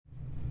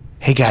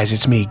Hey guys,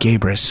 it's me,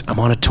 Gabrus. I'm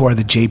on a tour of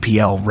the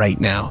JPL right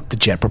now, the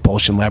Jet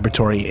Propulsion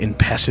Laboratory in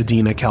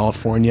Pasadena,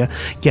 California.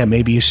 Yeah,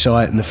 maybe you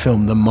saw it in the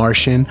film The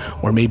Martian,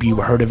 or maybe you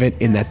heard of it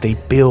in that they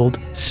build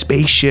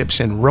spaceships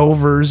and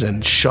rovers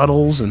and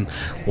shuttles and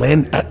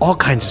land, all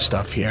kinds of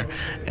stuff here.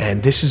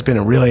 And this has been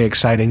a really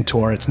exciting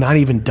tour. It's not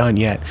even done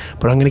yet,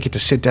 but I'm going to get to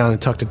sit down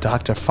and talk to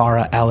Dr.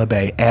 Farah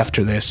Alibay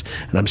after this,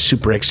 and I'm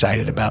super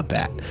excited about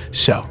that.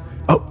 So,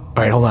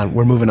 all right, hold on.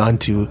 We're moving on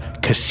to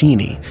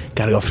Cassini.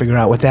 Got to go figure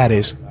out what that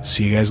is.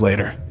 See you guys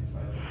later.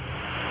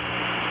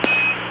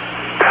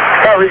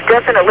 That was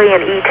definitely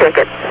an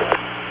e-ticket.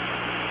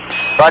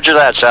 Roger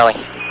that, Sally.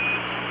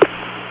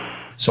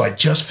 So I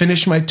just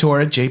finished my tour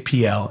at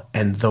JPL,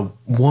 and the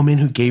woman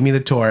who gave me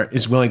the tour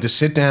is willing to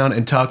sit down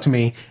and talk to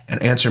me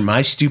and answer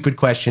my stupid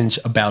questions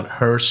about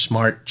her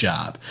smart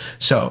job.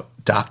 So,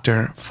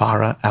 Dr.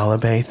 Farah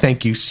Alibay,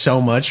 thank you so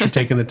much for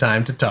taking the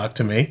time to talk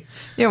to me.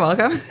 You're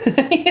welcome.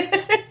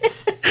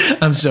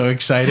 I'm so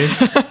excited.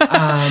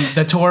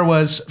 The tour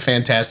was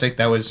fantastic.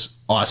 That was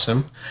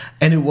awesome.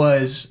 And it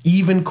was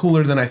even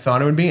cooler than I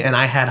thought it would be. And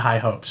I had high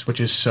hopes, which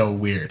is so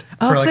weird.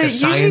 Oh, for like so a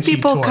usually sciencey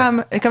people tour. come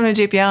to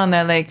JPL and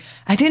they're like,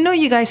 I didn't know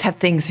you guys had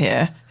things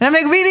here. And I'm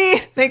like,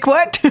 really? Like,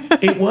 what?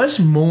 It was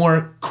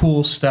more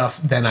cool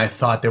stuff than I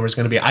thought there was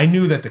going to be. I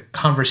knew that the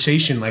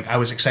conversation, like I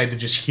was excited to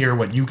just hear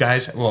what you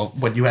had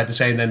to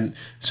say. And then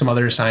some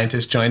other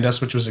scientists joined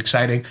us, which was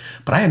exciting.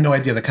 But I had no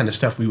idea the kind of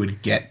stuff we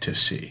would get to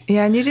see.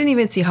 Yeah, and you didn't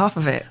even see half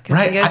of it. Because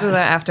Right. you guys were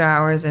there after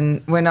hours,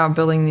 and we're not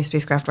building the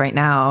spacecraft right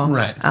now.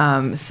 Right.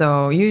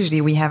 So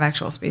usually we have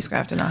actual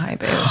spacecraft in our high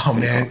bay. Oh,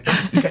 man.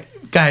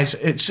 Guys,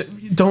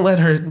 don't let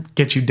her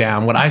get you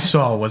down. What I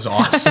saw was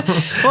awesome.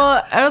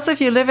 Well, also,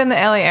 if you live in the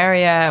LA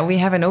area, we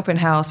have an open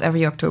house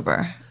every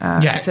October.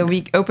 Yeah. It's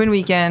a open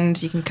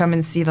weekend. You can come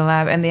and see the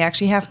lab, and they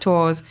actually have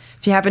tours.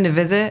 If you happen to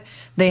visit,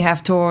 they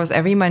have tours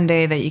every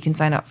Monday that you can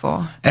sign up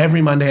for.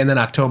 Every Monday, and then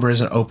October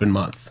is an open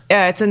month.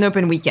 Yeah, it's an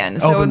open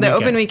weekend. So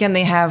open weekend,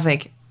 they have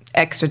like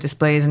extra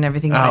displays and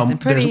everything's nice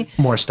and pretty. There's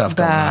more stuff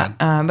going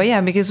on. But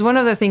yeah, because one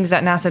of the things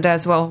that NASA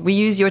does, well, we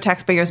use your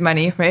taxpayers'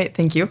 money, right?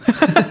 Thank you.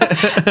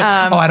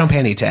 I don't pay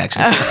any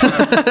taxes.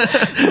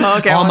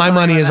 Okay, All my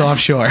money is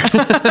offshore.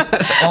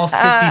 All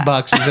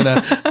 $50 is in a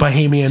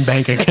Bahamian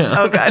bank account.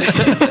 Oh God.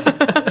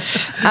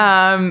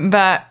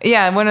 But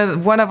yeah,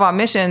 one of our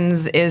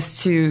missions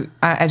is to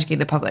educate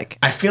the public.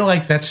 I feel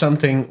like that's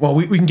something. Well,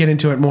 we can get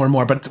into it more and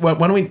more. But why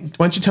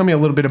don't you tell me a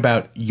little bit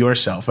about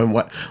yourself and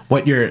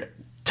what your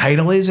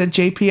title is at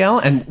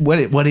JPL, and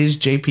what is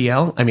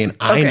JPL? I mean,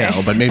 I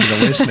know, but maybe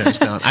the listeners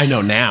don't. I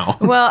know now.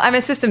 Well, I'm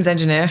a systems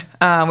engineer,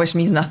 which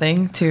means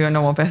nothing to a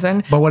normal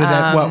person. But what is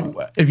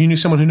that? If you knew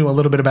someone who knew a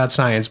little bit about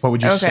science, what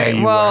would you say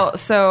you were?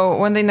 So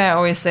one thing that I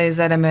always say is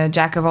that I'm a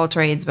jack of all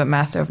trades, but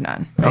master of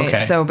none. Right?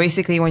 Okay. So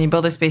basically, when you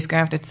build a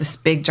spacecraft, it's this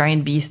big,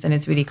 giant beast, and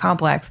it's really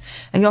complex.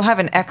 And you'll have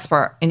an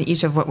expert in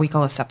each of what we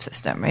call a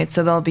subsystem, right?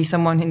 So there'll be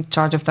someone in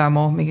charge of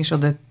thermal, making sure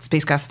the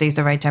spacecraft stays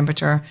the right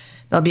temperature.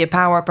 There'll be a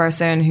power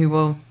person who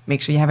will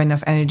make sure you have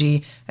enough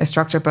energy, a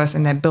structure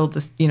person that build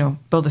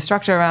the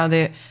structure around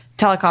it,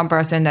 telecom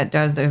person that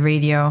does the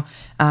radio.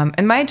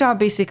 And my job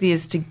basically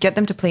is to get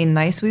them to play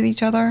nice with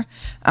each other.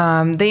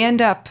 They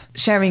end up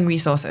sharing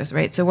resources,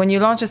 right? So when you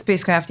launch a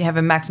spacecraft, you have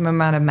a maximum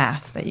amount of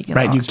mass that you can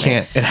launch. Right, you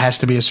can't. It has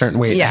to be a certain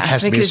weight. Yeah, it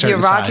has to be a because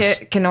certain your rocket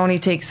size. can only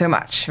take so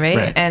much,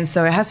 right? And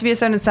so it has to be a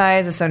certain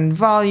size, a certain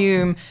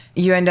volume.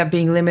 You end up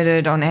being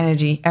limited on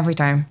energy every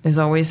time. There's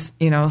always,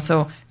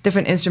 so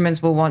different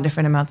instruments will want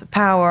different amounts of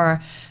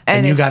power.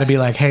 And you got to be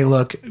like, hey,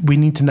 look, we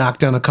need to knock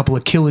down a couple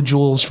of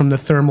kilojoules from the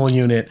thermal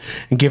unit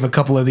and give a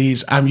couple of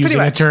these. I'm using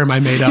a term I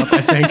made up,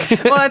 I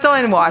think. Well, it's all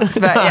in watts,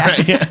 but yeah.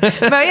 Right, yeah.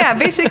 But yeah,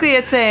 basically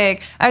it's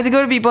like, I have to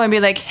go to people and be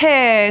like,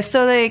 hey,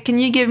 so like, can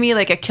you give me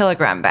like a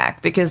kilogram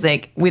back? Because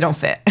like, we don't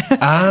fit.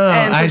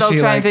 And so they'll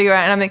try and figure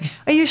out. And I'm like,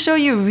 are you sure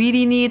you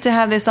really need to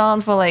have this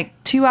on for like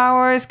 2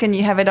 hours? Can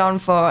you have it on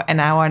for an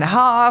hour and a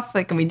half?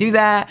 Like, can we do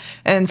that?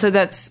 And so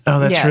that's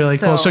really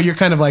cool. So you're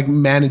kind of like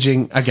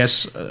managing, I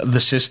guess, the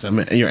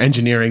system. You're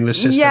engineering the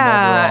system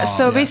overall.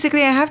 So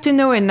basically I have to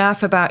know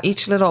enough about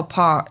each little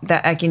part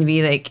that I can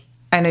be like,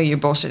 I know you're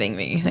bullshitting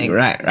me. Like,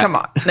 right. Come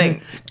on.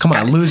 Like, come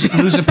on, lose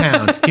a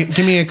pound. Give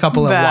me a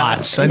couple of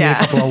watts. I need a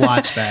couple of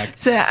watts back.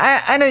 So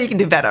I know you can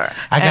do better.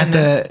 I got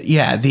the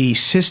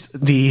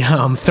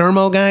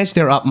thermo guys,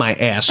 they're up my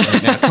ass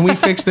right now. Can we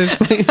fix this,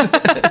 please?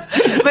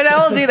 But I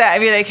will do that. I'd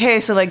be like, hey,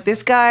 so like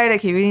this guy,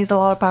 like he really needs a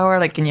lot of power.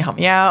 Like, can you help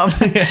me out?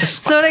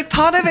 Yes. So like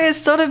part of it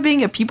is sort of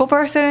being a people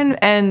person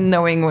and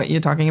knowing what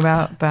you're talking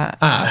about, but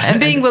and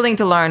being willing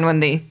to learn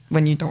when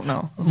you don't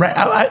know.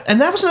 Right.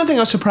 And that was another thing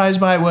I was surprised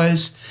by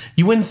was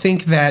you wouldn't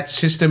think that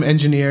system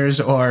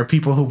engineers or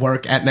people who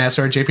work at NASA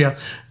or JPL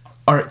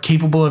are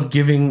capable of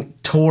giving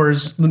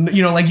tours.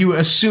 Like you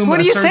assume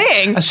what are you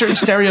saying? A certain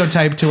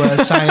stereotype to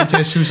a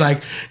scientist who's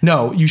like,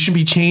 no, you should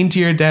be chained to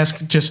your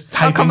desk just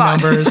typing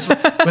numbers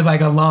with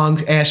like a long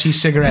ashy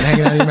cigarette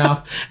hanging out of your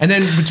mouth. And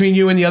then between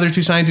you and the other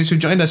two scientists who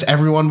joined us,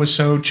 everyone was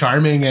so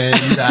charming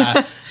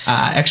and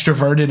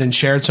extroverted and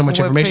shared so much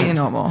We're information. pretty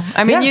normal.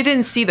 I mean, Yeah. you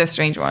didn't see the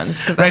strange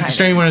ones. Right, the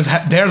strange ones,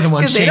 they're the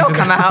ones 'Cause they chained don't to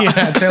come the- out.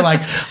 Yeah, they're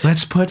like,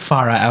 let's put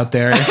Farah out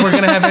there. If we're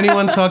going to have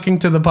anyone talking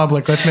to the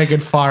public, let's make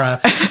it Farah,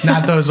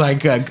 not those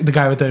like the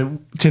guy with the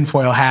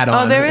tinfoil hat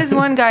on. Oh, there is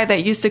one guy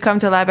that used to come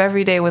to lab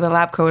every day with a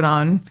lab coat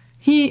on.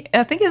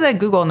 I think he's at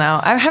Google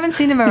now. I haven't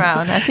seen him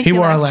around. I think He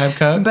wore a lab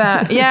coat?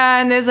 But yeah,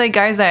 and there's like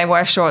guys that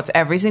wear shorts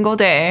every single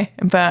day.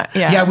 But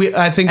yeah. Yeah,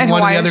 I think And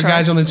one of the Hawaiian other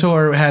guys on shirts. the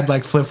tour had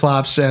like flip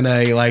flops and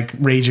a like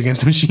Rage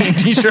Against the Machine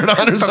T-shirt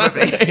on or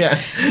something.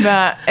 Yeah,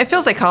 But it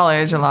feels like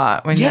college a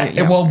lot when yeah.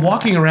 you're Well,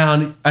 walking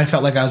around, I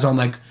felt like I was on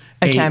like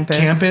A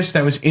campus.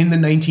 that was in the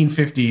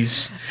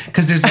 1950s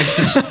because there's like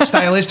this,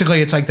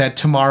 stylistically, it's like that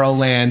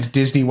Tomorrowland,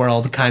 Disney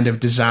World kind of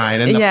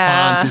design, and the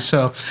Yeah. font is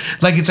so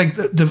like it's like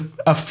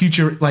a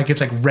future, like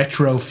it's like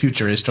retro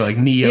futurist or like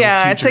neo.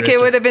 Yeah, it's like it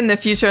futuristic. would have been the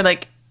future,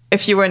 like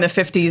if you were in the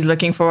 50s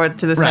looking forward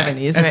to the Right.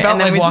 70s, It right? felt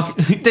And then like we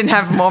just didn't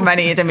have more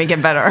money to make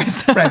it better.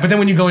 So. Right, but then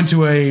when you go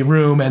into a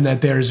room and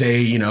that there's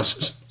a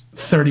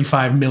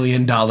 $35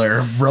 million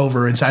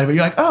rover inside of it,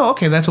 you're like, oh,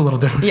 okay, that's a little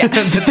different. Yeah.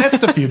 That's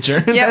the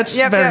future. That's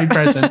very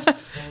present.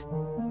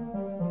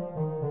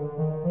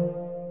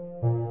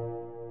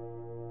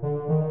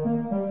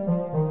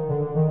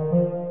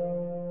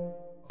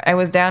 I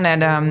was down at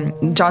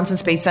Johnson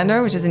Space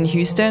Center, which is in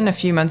Houston, a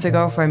few months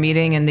ago for a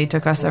meeting, and they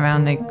took us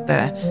around like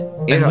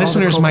all And the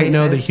listeners cool might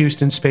know the places.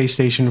 Houston Space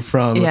Station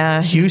from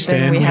Yeah,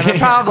 Houston. we have a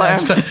problem.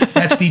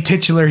 That's the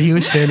titular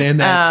Houston in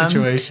that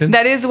situation.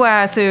 That is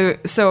where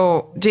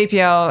so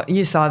JPL.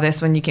 You saw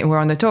this when you were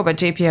on the tour, but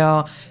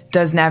JPL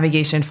does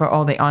navigation for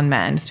all the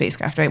unmanned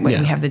spacecraft, right? When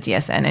Yeah. we have the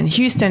DSN, and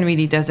Houston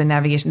really does the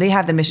navigation. They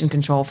have the mission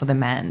control for the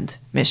manned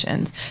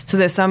missions. So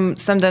there's some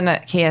done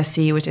at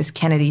KSC, which is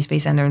Kennedy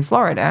Space Center in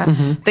Florida.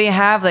 Mm-hmm. They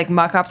have like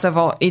mock-ups of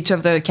each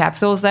of the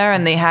capsules there,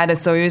 and they had a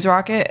Soyuz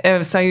rocket,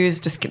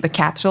 Soyuz just the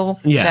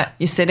capsule Yeah. that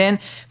you sit in.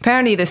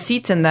 Apparently, the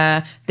seats in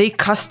there they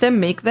custom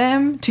make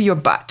them to your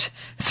butt.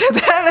 So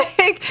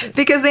that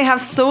because they have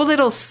so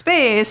little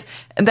space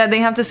that they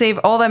have to save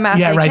all the mass.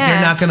 Yeah, they right. Can.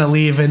 They're not going to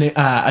leave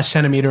a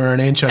centimeter or an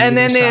inch on And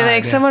then either they side,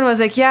 like someone was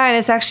like, yeah, and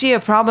it's actually a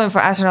problem for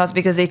astronauts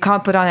because they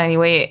can't put on any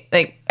weight.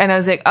 Like, and I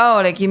was like, oh,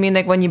 like you mean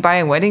like when you buy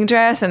a wedding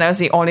dress? And I was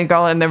the only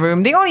girl in the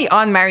room, the only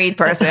unmarried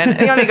person,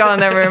 the only girl in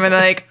the room, and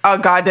they're like, oh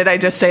God, did I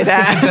just say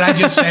that? Did I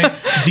just say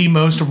the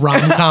most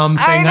rom-com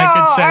thing I know. I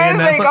could say? I in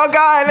was that like, oh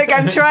God, like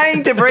I'm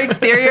trying to break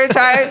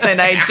stereotypes,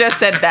 and I just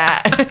said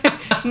that.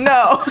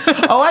 No.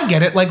 Oh, I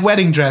get it. Like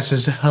wedding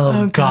dresses.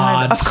 Oh,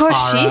 God. Of course,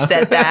 she Farah.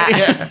 said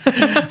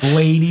that.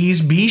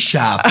 Ladies, be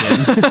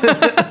shopping.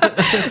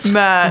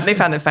 But they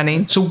found it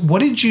funny. So, what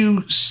did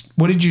you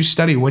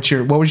study? What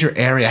was your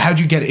area? How'd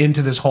you get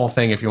into this whole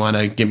thing? If you want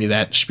to give me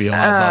that spiel,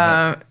 I'd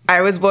love it.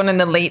 I was born in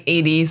the late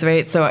 80s,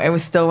 right? So it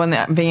was still when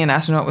being an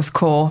astronaut was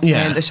cool.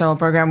 Yeah. And the shuttle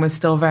program was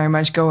still very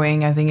much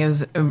going. I think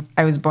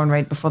I was born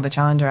right before the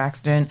Challenger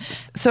accident.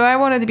 So I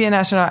wanted to be an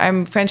astronaut.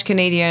 I'm French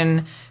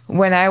Canadian.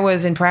 When I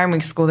was in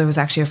primary school, there was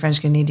actually a French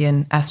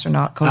Canadian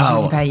astronaut called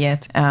Julie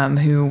Payette,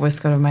 who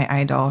was kind of my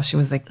idol. She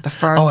was like the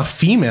first. Oh, a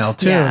female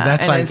too. Yeah,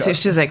 That's and like. so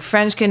she was like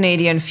French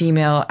Canadian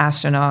female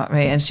astronaut,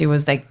 right? And she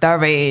was like the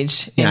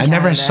rage. Yeah, I in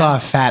never Canada. saw a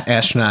fat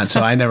astronaut,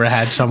 so I never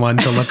had someone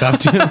to look up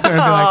to. I'd be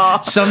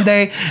like,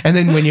 someday, and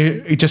then when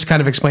you just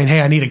kind of explain,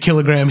 hey, I need a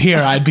kilogram here,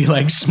 I'd be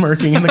like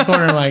smirking in the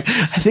corner, like,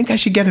 I think I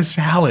should get a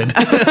salad.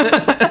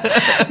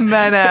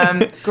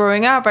 But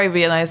growing up, I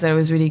realized that I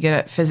was really good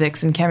at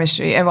physics and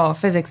chemistry. Well,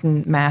 physics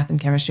and math and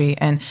chemistry.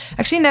 And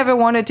actually never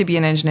wanted to be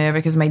an engineer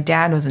because my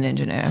dad was an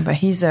engineer, but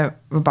he's a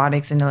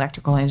robotics and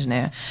electrical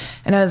engineer.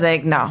 And I was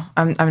like, no,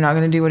 I'm not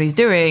going to do what he's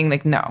doing.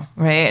 Like, no,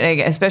 right? Like,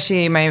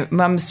 especially my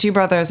mom's two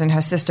brothers and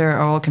her sister are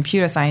all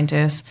computer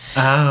scientists.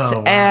 Oh, So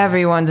wow.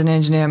 everyone's an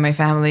engineer in my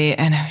family.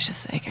 And I was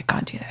just like, I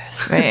can't do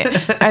this, right?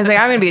 I was like,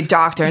 I'm going to be a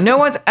doctor.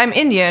 I'm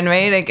Indian,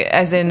 right? Like,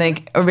 as in,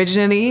 like,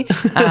 originally.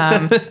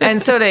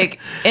 And so, like,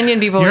 Indian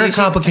people You're a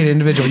usually- complicated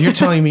individual. You're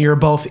telling me you're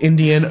both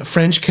Indian,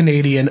 French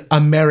Canadian,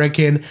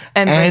 American,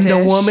 And a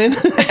British. woman,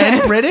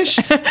 and British?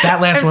 That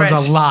last And one's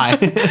French. a lie.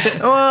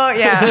 Well,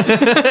 yeah.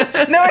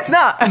 No, it's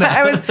not.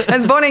 I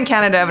was born in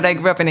Canada, but I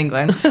grew up in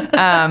England.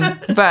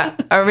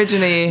 But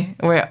originally,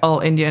 we're all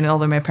Indian,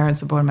 although my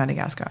parents were born in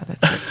Madagascar.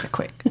 That's like a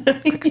quick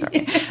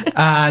story.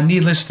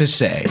 Needless to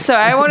say, So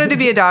I wanted to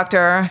be a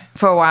doctor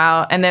for a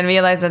while, and then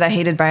realized that I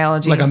hated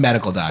biology. like a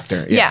medical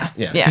doctor. Yeah,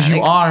 Because you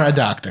like- are a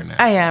doctor now.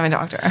 I am a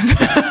doctor.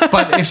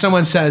 But if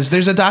someone says,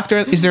 there's a doctor,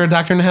 is there a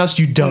doctor in the house?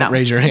 You don't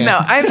raise your hand. No,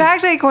 in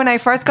fact, like when I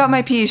first got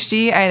my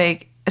PhD, I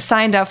like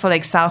signed up for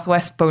like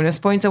Southwest bonus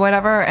points or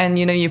whatever, and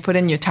you put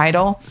in your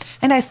title.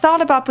 And I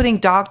thought about putting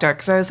doctor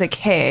because I was like,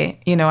 hey,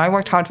 I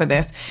worked hard for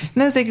this,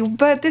 and I was like,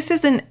 but this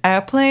is an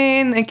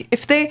airplane. Like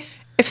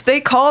if if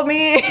they call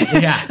me,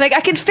 Yeah. like,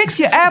 I can fix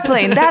your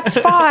airplane. That's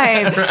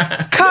fine.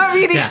 Can't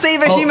really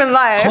save a human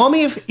life. Call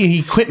me if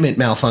equipment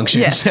malfunctions.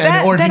 Yes, then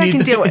I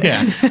can deal with it.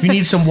 Yeah, if you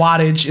need some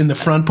wattage in the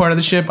front part of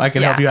the ship, I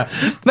can help you out.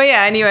 But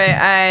yeah, anyway,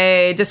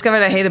 I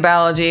discovered I hated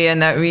biology,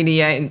 and that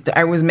really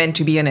I was meant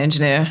to be an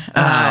engineer.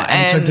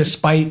 And so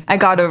despite... I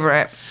got over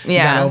it.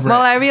 Yeah. got over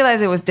well, it. I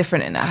realized it was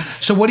different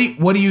enough. So what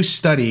do you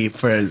study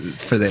for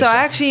this? So I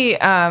actually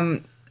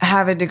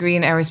have a degree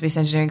in aerospace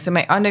engineering. So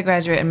my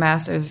undergraduate and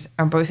master's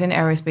are both in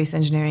aerospace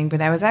engineering,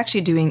 but I was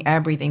actually doing air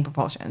breathing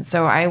propulsion.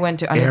 So I went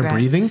to Air undergrad.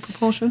 breathing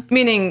propulsion?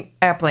 Meaning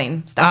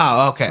airplane stuff.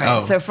 Oh, okay. Right? Oh.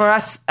 So for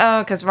us,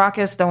 because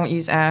rockets don't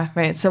use air,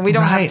 right? So we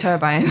don't have Right.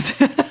 turbines.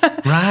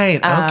 Right,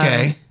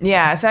 okay.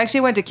 Yeah, so I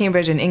actually went to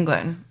Cambridge in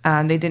England.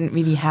 They didn't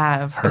really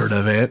have... Heard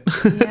of it.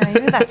 Yeah, you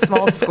know that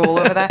small school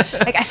over there?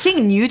 Like, I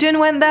think Newton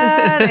went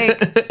there.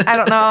 Like, I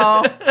don't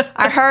know.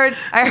 I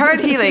heard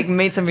he, like,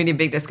 made some really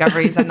big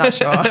discoveries. I'm not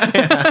sure.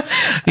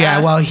 Yeah,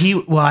 well,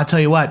 I'll tell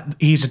you what,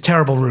 he's a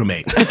terrible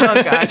roommate.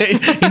 Oh, God.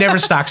 He never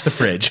stocks the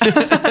fridge.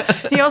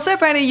 He also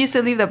apparently used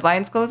to leave the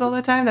blinds closed all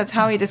the time. That's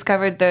how he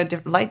discovered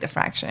the light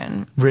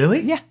diffraction.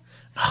 Really? Yeah.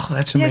 Oh,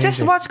 that's Yeah, amazing.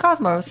 just watch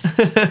Cosmos. Neil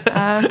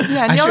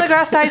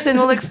deGrasse Tyson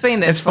will explain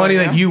this. It's funny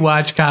that you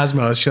watch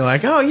Cosmos. You're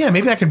like, oh, yeah,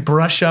 maybe I could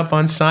brush up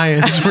on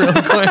science real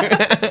quick.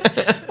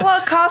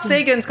 Well, Carl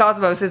Sagan's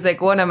Cosmos is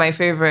like one of my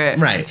favorite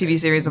Right. TV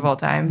series of all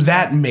time.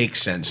 That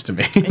makes sense to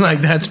me. Like,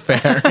 that's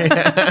fair.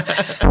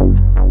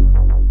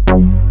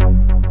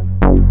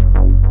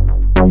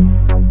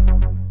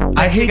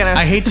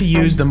 I hate to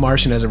use The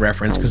Martian as a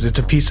reference because it's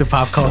a piece of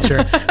pop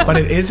culture, but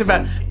it is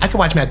about. I can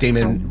watch Matt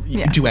Damon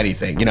do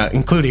anything,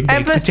 including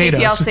And baked plus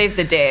potatoes. JPL saves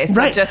the day, so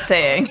Right. just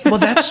saying. Well,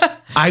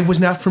 I was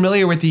not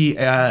familiar with the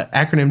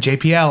acronym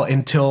JPL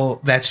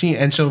until that scene,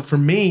 and so for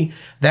me,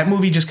 that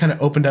movie just kind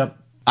of opened up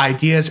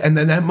ideas, and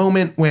then that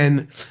moment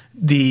when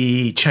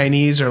the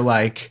Chinese are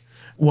like,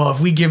 well,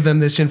 if we give them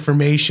this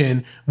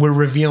information, we're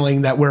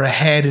revealing that we're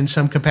ahead in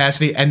some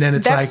capacity, and then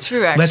it's That's like,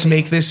 true, let's actually.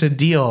 make this a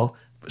deal.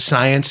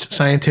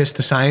 Scientist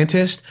to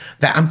scientist.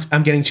 That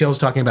I'm getting chills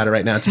talking about it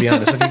right now, to be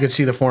honest. Like, you could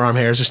see the forearm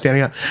hairs are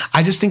standing up.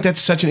 I just think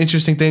that's such an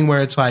interesting thing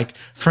where it's like,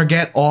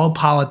 forget all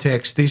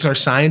politics. These are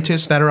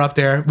scientists that are up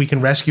there. We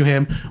can rescue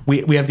him.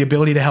 We have the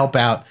ability to help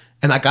out.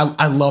 And like,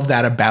 I love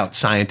that about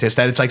scientists,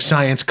 that it's like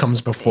science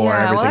comes before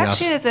everything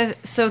else.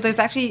 So there's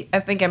actually,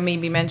 I think I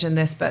maybe mentioned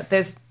this, but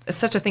there's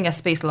such a thing as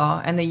space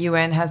law, and the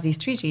UN has these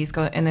treaties,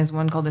 and there's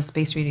one called the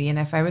Space Treaty. And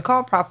if I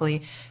recall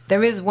properly,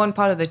 there is one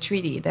part of the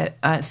treaty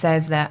that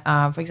says that,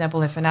 for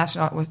example, if an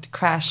astronaut was to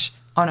crash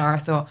on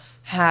Earth or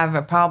have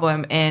a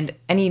problem and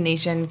any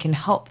nation can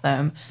help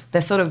them,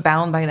 they're sort of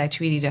bound by that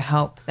treaty to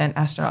help then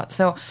astronauts.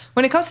 So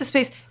when it comes to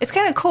space, it's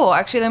kind of cool.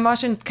 Actually, The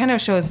Martian kind of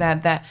shows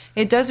that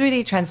it does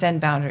really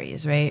transcend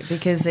boundaries, right?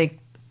 Because like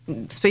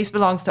space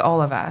belongs to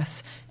all of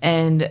us,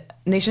 and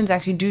nations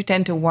actually do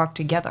tend to work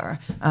together.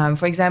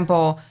 For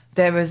example,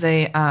 there was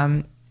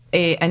an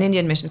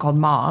Indian mission called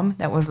MOM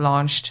that was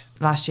launched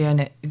last year,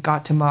 and it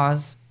got to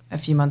Mars a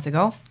few months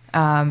ago.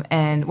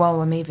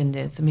 Maven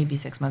did, so maybe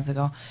 6 months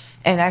ago.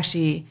 And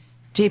actually,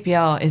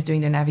 JPL is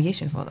doing the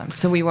navigation for them.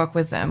 So we work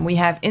with them. We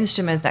have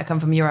instruments that come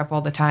from Europe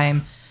all the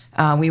time.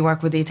 We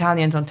work with the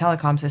Italians on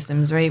telecom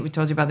systems, right? We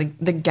told you about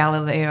the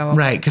Galileo.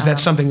 Right, because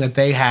that's something that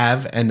they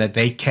have and that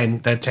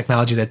that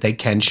technology that they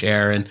can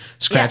share, and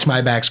scratch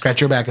my back,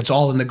 scratch your back. It's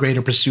all in the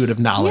greater pursuit of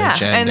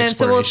knowledge and then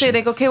so we'll say exploration.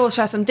 like, okay, we'll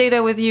share some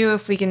data with you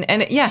if we can.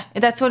 And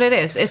that's what it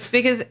is. It's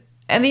because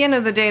at the end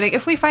of the day, like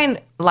if we find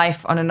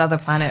life on another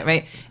planet,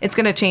 right, it's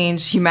going to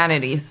change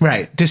humanity's.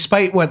 Right.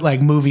 Despite what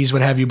like movies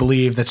would have you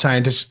believe that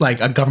scientists,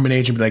 like a government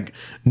agent, would be like,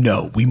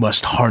 no, we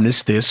must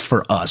harness this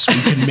for us. We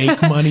can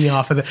make money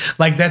off of it.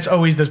 Like that's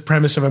always the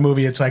premise of a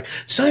movie. It's like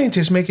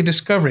scientists make a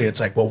discovery. It's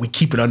like, well, we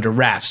keep it under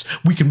wraps.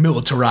 We can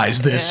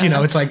militarize this.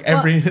 Yeah. It's like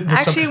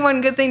Actually, one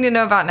good thing to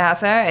know about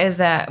NASA is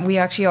that we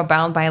actually are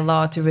bound by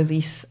law to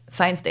release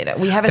science data.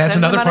 We have That's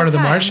certain another amount part of The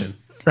time. Martian.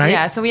 Right?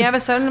 Yeah, so we have a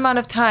certain amount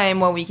of time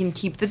where we can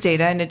keep the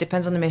data, and it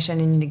depends on the mission,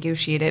 and you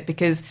negotiate it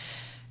because,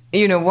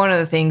 one of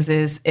the things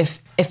is if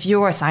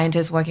you're a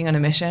scientist working on a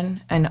mission,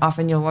 and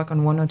often you'll work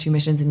on one or two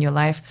missions in your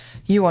life,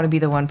 you want to be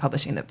the one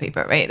publishing the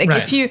paper, right? Like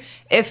Right.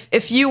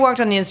 if you worked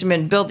on the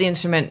instrument, built the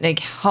instrument, like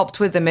helped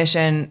with the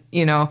mission,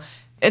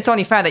 it's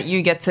only fair that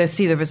you get to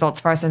see the results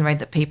first and write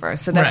the paper.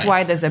 So that's Right.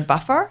 why there's a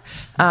buffer,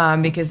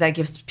 because that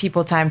gives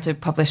people time to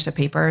publish the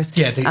papers.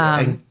 Yeah,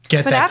 and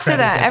get but that after credit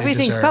that, they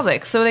everything's deserve.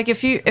 public. So like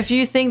if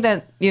you think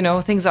that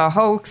things are a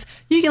hoax,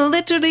 you can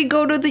literally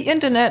go to the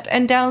internet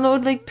and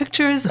download like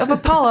pictures of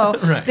Apollo.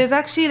 Right. There's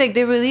actually like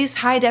they released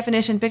high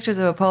definition pictures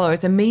of Apollo.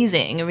 It's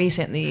amazing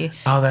recently.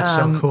 Oh, that's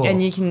so cool.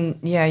 And you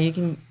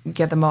can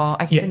get them all.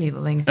 I can send you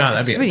the link. Oh, that'd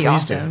It's be really please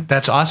awesome. do.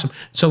 That's awesome.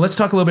 So let's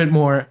talk a little bit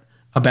more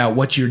about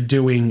what you're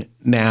doing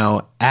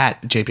now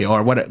at JPL,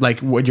 or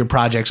what your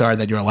projects are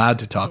that you're allowed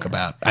to talk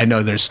about. I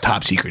know there's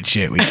top secret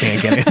shit we can't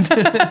get into.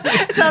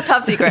 It's not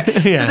top secret.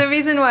 Yeah. So the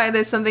reason why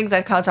there's some things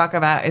I can't talk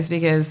about is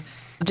because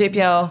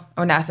JPL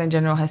or NASA in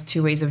general has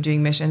two ways of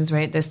doing missions,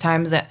 right? There's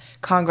times that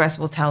Congress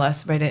will tell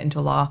us, write it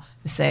into law,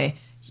 say,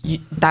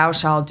 thou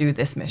shalt do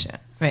this mission.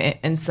 right?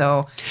 And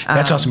so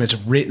That's awesome. It's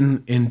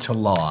written into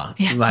law.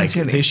 Yeah, like it's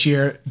really- this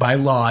year, by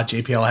law,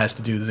 JPL has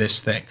to do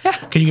this thing. Yeah.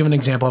 Can you give an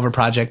example of a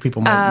project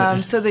people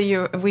might so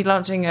we're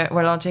launching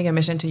a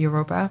mission to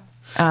Europa.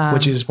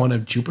 which is one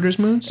of Jupiter's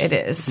moons? It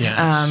is.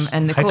 Yes.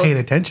 And the I paid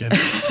attention.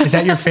 Is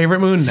that your favorite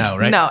moon? No,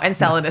 right? No,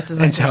 Enceladus is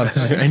my favorite.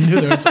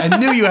 Enceladus. I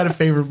knew you had a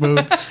favorite moon.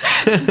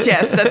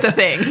 Yes, that's a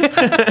thing.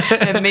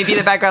 And maybe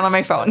the background on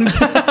my phone.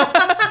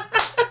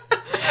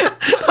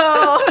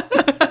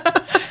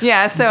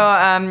 Yeah,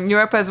 so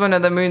Europa is one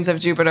of the moons of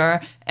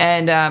Jupiter,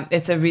 and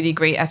it's a really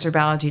great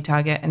astrobiology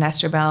target. And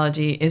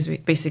astrobiology is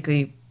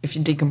basically, if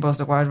you decompose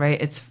the word,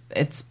 right,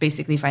 it's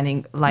basically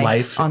finding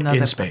life on the in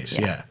other space.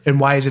 planet. Yeah. And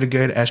why is it a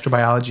good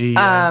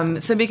astrobiology?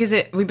 So because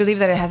we believe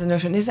that it has an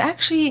ocean. There's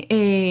actually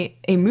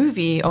a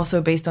movie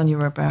also based on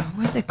Europa.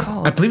 What is it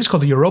called? I believe it's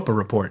called the Europa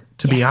Report,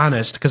 to be Yes.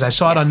 honest, because I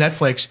saw it on Yes.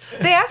 Netflix.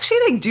 They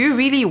actually do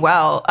really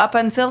well up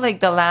until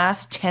the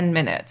last 10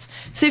 minutes.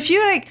 So if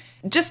you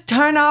just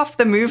turn off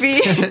the movie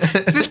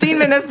 15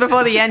 minutes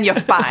before the end, you're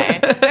fine.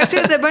 Actually,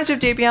 there's a bunch of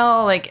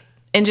JPL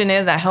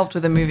engineers that helped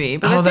with the movie.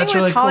 But the thing that's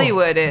with really cool.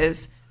 Hollywood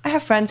is I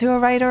have friends who are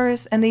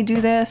writers and they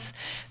do this.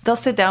 They'll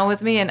sit down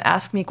with me and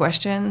ask me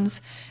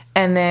questions,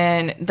 and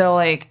then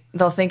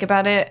they'll think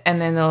about it, and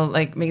then they'll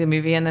make the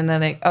movie, and then they're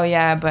like, oh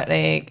yeah, but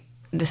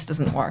this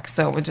doesn't work,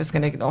 so we're just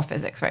going to ignore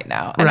physics right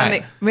now. And I'm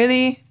Right. like,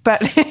 really?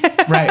 But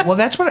Right. Well,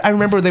 that's what I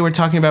remember they were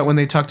talking about when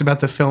they talked about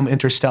the film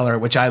Interstellar,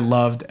 which I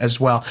loved as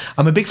well.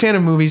 I'm a big fan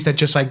of movies that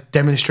just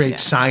demonstrate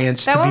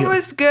science. that to one be,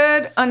 was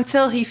good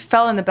until he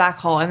fell in the black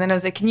hole, and then I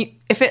was like,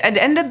 if it had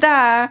ended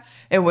there,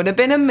 it would have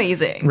been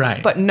amazing.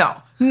 Right. But no,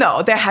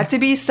 there had to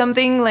be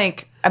something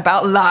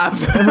about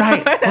love.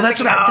 Right. Well, that's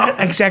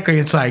exactly.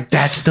 It's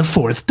that's the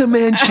fourth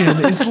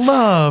dimension. Is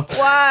love.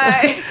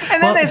 Why?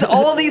 And then there's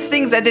all these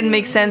things that didn't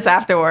make sense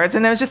afterwards,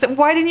 and I was just like,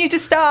 why didn't you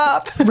just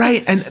stop?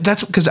 Right. And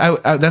that's because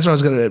that's what I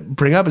was going to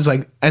bring up is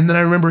and then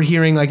I remember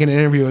hearing in an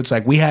interview, it's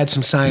we had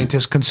some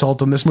scientists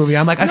consult on this movie.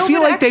 I'm I No,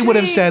 feel but they would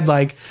have said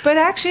But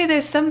actually,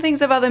 there's some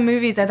things about the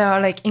movies that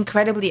are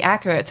incredibly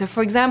accurate. So,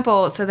 for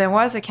example, there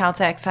was a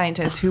Caltech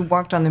scientist who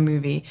worked on the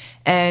movie,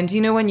 and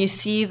when you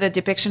see the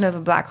depiction of a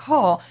black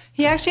hole,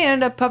 he actually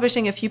ended up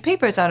publishing a few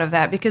papers out of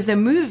that because the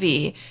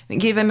movie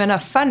gave him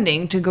enough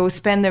funding to go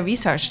spend the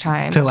research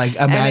time to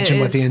imagine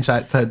what the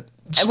inside to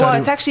study. Well,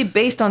 it's actually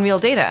based on real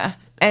data.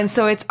 And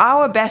so it's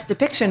our best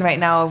depiction right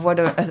now of what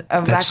a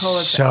black hole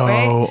is. So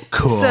right?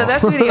 cool. So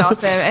that's really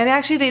awesome. And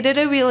actually, they did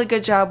a really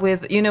good job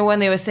with, when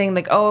they were saying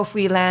if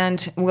we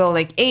land, we'll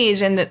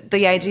age, and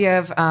the idea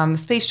of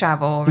space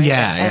travel, right?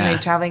 Yeah, and yeah.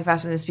 traveling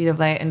faster than the speed of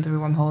light and through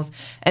wormholes.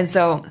 And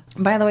so,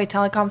 by the way,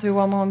 telecom through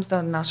wormholes,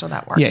 I'm not sure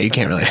that works. Yeah, you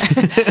can't really.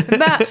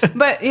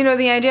 but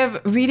the idea of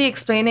really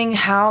explaining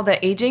how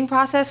the aging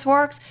process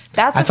works,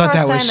 that's the I thought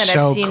first that time was that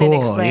so I've seen cool. it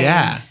explained.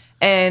 Yeah.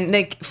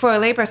 And for a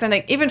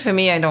layperson, even for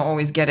me, I don't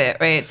always get it,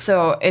 right?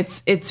 So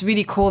it's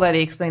really cool that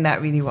they explain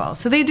that really well.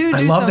 So they do. I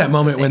love some that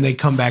moment when they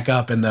things. come back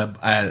up and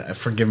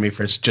forgive me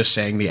for just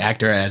saying the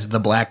actor as the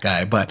black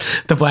guy, but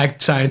the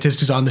black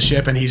scientist who's on the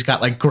ship and he's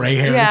got gray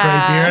hair and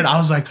a gray beard. I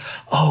was like,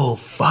 oh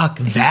fuck,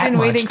 that been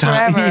much waiting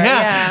time. forever,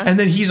 yeah. And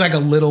then he's a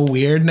little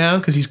weird now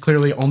because he's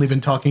clearly only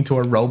been talking to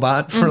a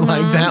robot for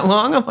that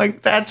long. I'm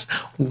like, that's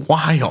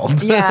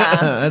wild.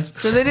 Yeah.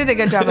 So they did a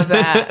good job of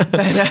that.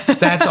 But,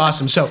 That's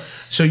awesome. So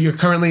you're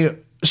currently.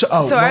 So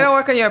I don't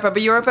work on Europa,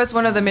 but Europa is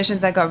one of the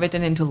missions that got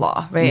written into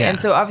law, right? Yeah. And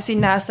so obviously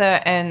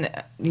NASA and,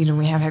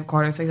 we have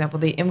headquarters, for example,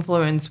 they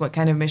influence what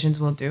kind of missions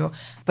we'll do.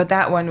 But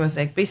that one was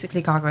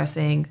basically Congress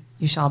saying,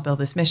 you shall build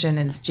this mission.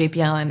 And it's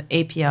JPL and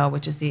APL,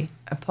 which is the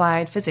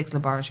Applied Physics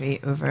Laboratory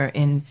over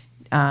in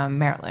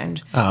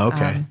Maryland. Oh,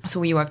 okay. So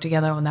we work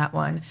together on that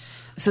one.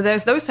 So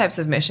there's those types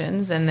of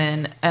missions. And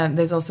then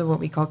there's also what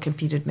we call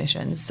competed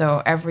missions.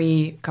 So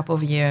every couple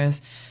of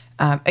years,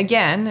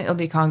 again, it'll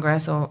be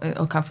Congress or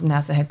it'll come from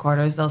NASA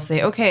headquarters. They'll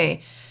say,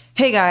 okay,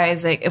 hey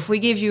guys, if we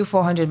give you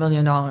 $400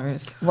 million,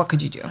 what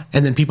could you do?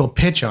 And then people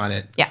pitch on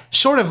it. Yeah.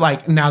 Sort of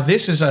now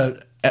this is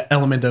a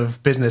element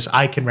of business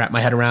I can wrap my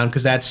head around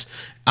because that's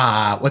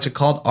what's it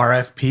called?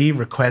 RFP,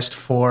 request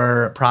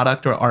for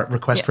product or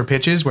request for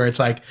pitches, where it's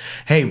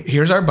hey,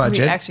 here's our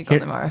budget. We actually call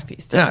them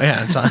RFPs too.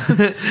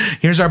 Yeah.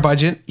 Here's our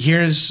budget.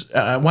 Here's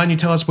why don't you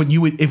tell us what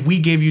you would if we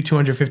gave you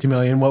 $250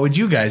 million? What would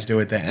you guys do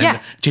with it? And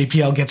Yeah.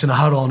 JPL gets in a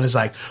huddle and is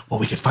like, well,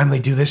 we could finally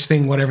do this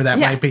thing, whatever that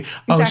Yeah, might be.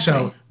 Oh,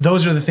 exactly. so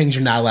those are the things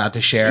you're not allowed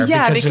to share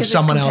because if it's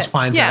someone else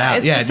finds it out,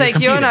 it's just you're you're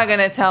competing. not going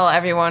to tell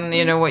everyone,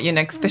 what your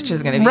next pitch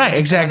is going to be. Right,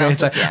 exactly.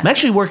 It's I'm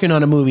actually working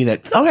on a movie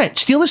that, all right,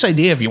 steal this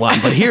idea if you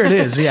want, but here it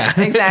is. Yeah.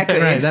 Exactly.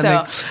 Right,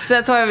 so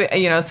that's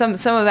why,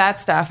 some of that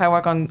stuff, I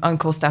work on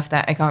cool stuff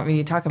that I can't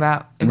really talk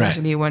about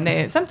initially one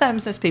day.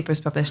 Sometimes there's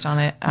papers published on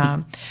it.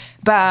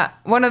 But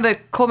one of the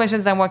cool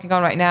missions that I'm working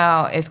on right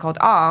now is called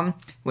ARM,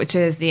 which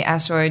is the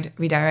Asteroid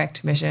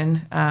Redirect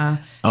mission.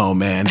 Oh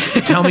man,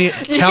 tell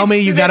me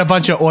you got a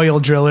bunch of oil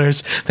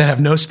drillers that have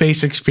no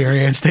space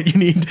experience that you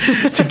need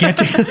to get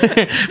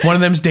together. One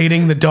of them's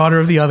dating the daughter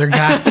of the other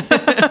guy.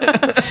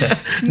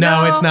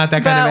 No, it's not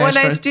that kind but of when I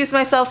asteroid. introduce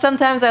myself,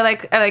 sometimes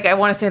I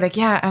want to say like,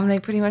 yeah, I'm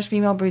like pretty much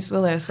female Bruce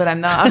Willis, but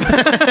I'm not.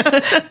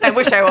 I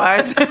wish I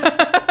was.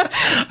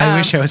 I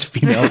wish I was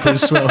female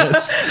Bruce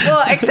Willis.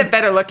 Well, except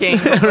better looking,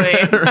 hopefully,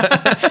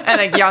 and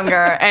like younger,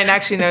 and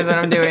actually knows what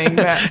I'm doing.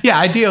 But, Yeah,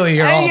 ideally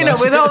you're all and,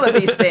 those. with all of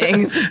these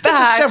things, There's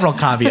several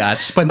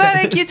caveats, but But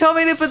like you told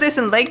me to put this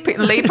in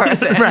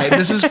layperson. right,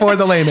 this is for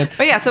the layman.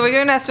 But yeah, so we're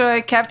going to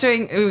asteroid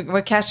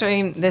we're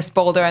capturing this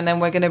boulder, and then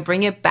we're going to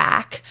bring it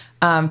back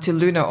to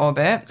lunar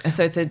orbit.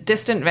 So it's a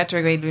distant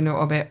retrograde lunar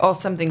orbit, or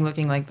something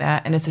looking like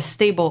that, and it's a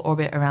stable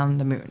orbit around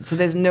the moon. So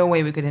there's no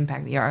way we could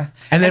impact the Earth.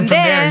 And then from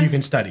there you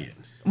can study it.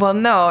 Well,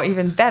 no,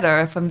 even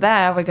better. From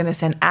there, we're going to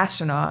send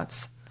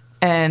astronauts,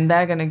 and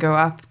they're going to go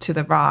up to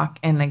the rock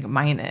and like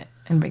mine it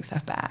and bring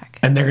stuff back.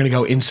 And they're going to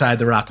go inside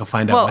the rock and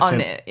find out Well, what's on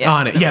in it, yeah.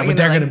 On it, yeah. We're But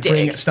they're gonna, going to like,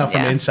 bring dig. stuff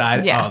from Yeah. the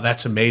inside. Yeah. Oh,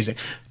 that's amazing.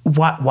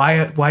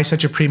 Why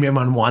such a premium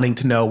on wanting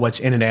to know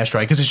what's in an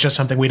asteroid? Because it's just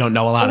something we don't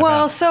know a lot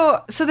Well,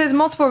 about. so there's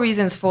multiple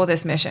reasons for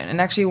this mission,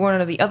 and actually one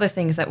of the other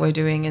things that we're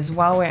doing is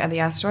while we're at the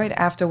asteroid,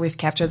 after we've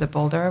captured the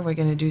boulder, we're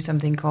going to do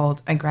something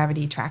called a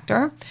gravity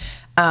tractor.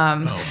 Oh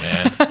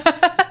man,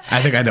 I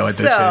think I know what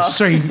this So- is.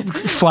 So you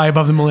fly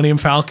above the Millennium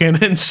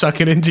Falcon and suck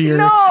it into your.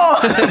 No.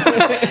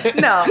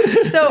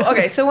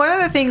 So one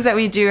of the things that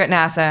we do at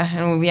NASA,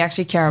 and we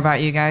actually care about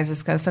you guys,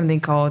 is something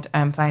called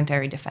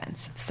planetary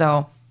defense.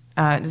 So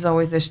there's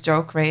always this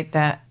joke, right,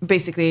 that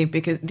basically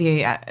because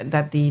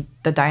the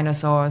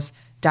dinosaurs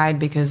died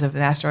because of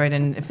an asteroid,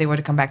 and if they were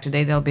to come back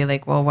today, they'll be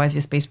like, well, where's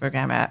your space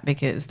program at?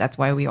 Because that's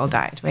why we all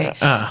died, right?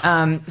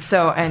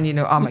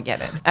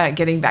 Armageddon.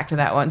 Getting back to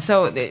that one.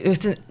 So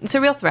it's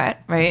a real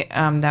threat, right?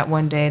 That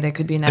one day there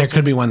could be an There asteroid.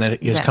 could be one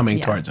that is coming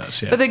Yeah. towards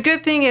us. Yeah. But the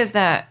good thing is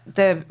that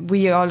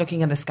we are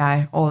looking at the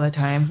sky all the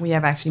time. We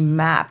have actually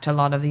mapped a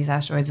lot of these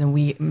asteroids, and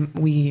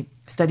we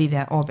study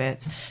their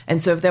orbits.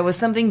 And so if there was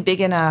something big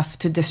enough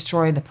to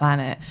destroy the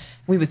planet,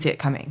 we would see it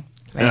coming.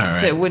 Right? All right.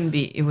 So it wouldn't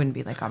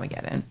be like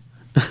Armageddon.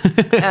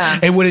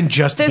 It wouldn't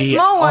just The be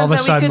small all ones of a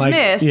that we sudden could like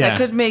miss yeah. that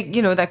could make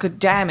that could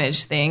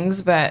damage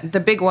things, but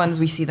the big ones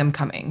we see them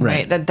coming,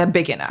 right? Right. They're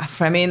big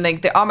enough. I mean,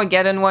 like the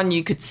Armageddon one,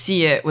 you could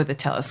see it with a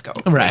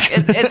telescope. Right.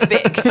 Like, it's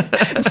big.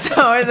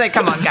 So it's like,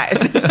 come on, guys.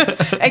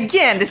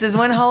 Again, this is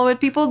when Hollywood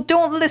people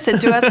don't listen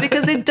to us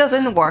because it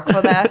doesn't work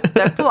for their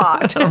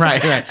plot.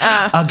 Right.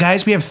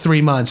 Guys, we have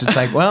 3 months. It's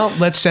like, well,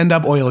 let's send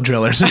up oil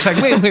drillers. It's like,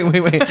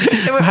 wait.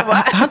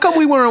 How come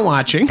we weren't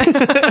watching?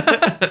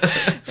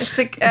 It's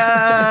like,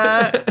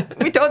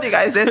 we told you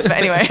guys this, but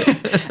anyway.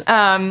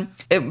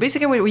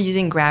 Basically, we're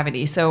using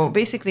gravity. So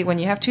basically, when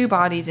you have two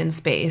bodies in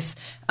space,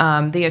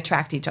 they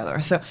attract each other.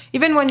 So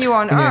even when you're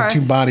on We have Earth,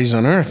 two bodies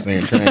on Earth. They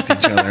attract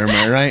each other. Am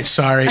I right?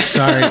 Sorry.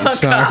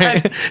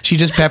 She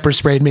just pepper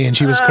sprayed me, and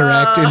she was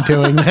correct in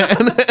doing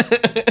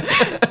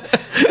that.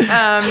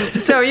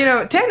 so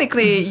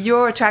technically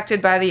you're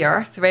attracted by the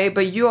Earth, right?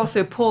 But you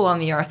also pull on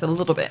the Earth a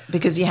little bit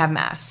because you have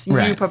mass. You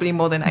Right. probably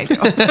more than I do.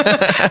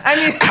 I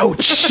mean,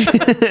 Ouch!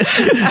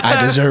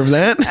 I deserve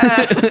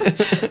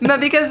that.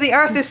 but because the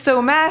Earth is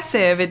so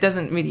massive, it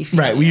doesn't really feel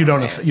Right. Well, you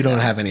don't. right? You don't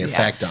So, have any yeah.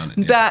 effect on it.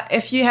 Yeah. But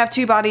if you have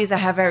two bodies that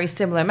have very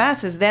similar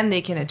masses, then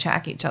they can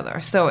attract each other.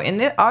 So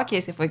in our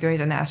case, if we're going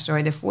to an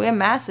asteroid, if we're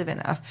massive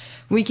enough,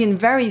 we can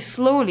very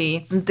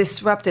slowly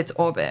disrupt its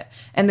orbit.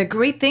 And the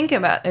great thing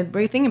about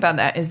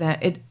that is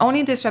that it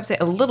only disrupts it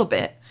a little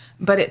bit,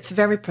 but it's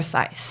very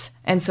precise.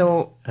 And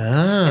so,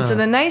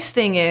 the nice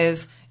thing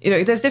is,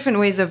 there's different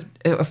ways of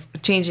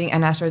changing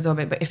an asteroid's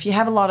orbit. But if you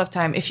have a lot of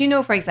time, if you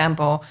know, for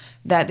example,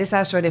 that this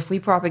asteroid, if we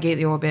propagate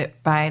the orbit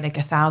by like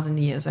 1,000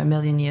 years or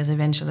 1,000,000 years,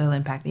 eventually it'll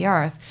impact the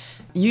Earth.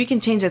 You can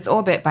change its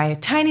orbit by a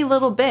tiny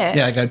little bit.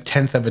 Yeah, like a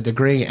 1/10 of a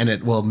degree, and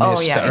it will miss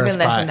the Earth even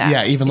less by than that.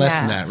 yeah, even less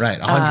than Yeah. that.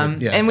 Right,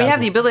 100. And we have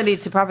the 1,000. ability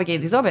to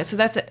propagate these orbits, so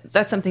that's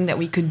something that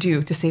we could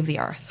do to save the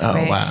Earth. Oh,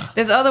 right? wow.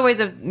 There's other ways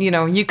of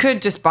you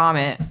could just bomb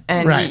it,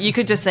 and Right. you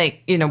could just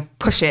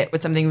push it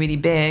with something really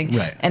big,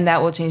 Right. and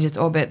that will change its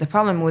orbit. The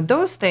problem with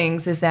those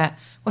things is that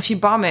if you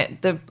bomb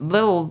it, the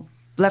little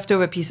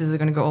leftover pieces are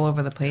going to go all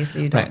over the place, so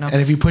you don't Right. know.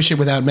 And if you push it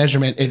without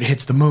measurement, it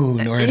hits the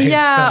moon or it hits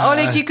or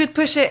like you could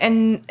push it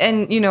and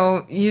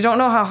you don't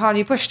know how hard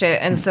you pushed it,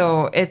 and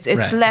so it's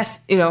Right.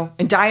 less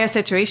in dire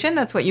situation.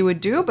 That's what you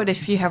would do, but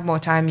if you have more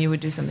time, you would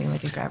do something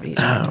like a gravity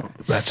tractor. Oh,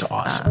 that's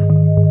awesome.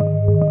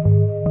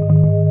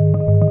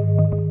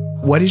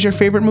 What is your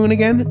favorite moon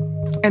again?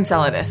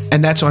 Enceladus.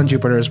 And that's on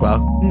Jupiter as well.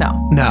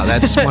 No. No,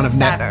 that's one of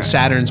Saturn.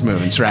 Saturn's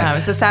moons,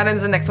 right? So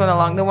Saturn's the next one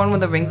along, the one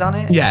with the rings on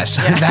it. Yes,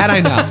 that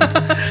I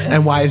know.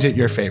 And why is it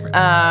your favorite?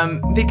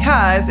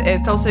 Because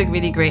it's also a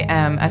really great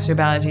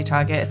astrobiology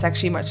target. It's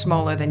actually much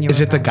smaller than your.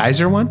 Is it the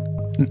geyser one?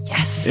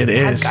 Yes, It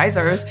has is.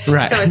 geysers.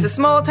 Right. So it's a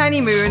small, tiny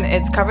moon.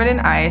 It's covered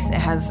in ice. It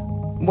has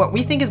what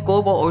we think is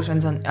global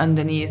oceans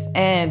underneath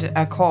and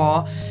a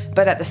core.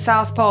 But at the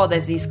South Pole,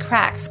 there's these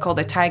cracks called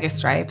the tiger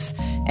stripes,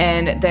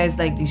 and there's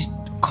like these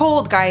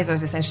cold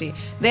geysers, essentially.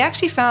 They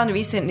actually found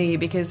recently,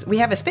 because we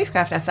have a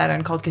spacecraft at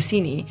Saturn called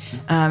Cassini,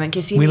 and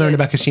Cassini We learned is-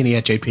 about Cassini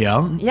at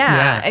JPL.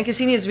 Yeah, and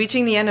Cassini is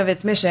reaching the end of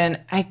its mission.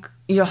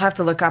 you'll have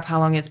to look up how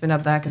long it's been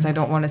up there because I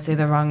don't want to say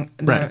the wrong.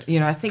 Right.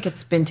 I think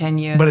it's been 10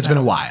 years. But it's been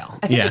a while.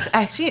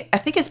 I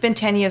think it's been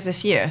 10 years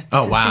this year.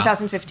 Oh, Since wow.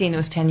 2015, it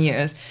was 10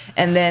 years.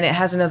 And then it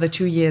has another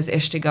 2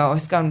 years-ish to go.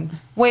 It's gone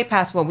way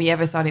past what we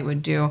ever thought it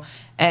would do.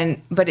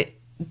 But it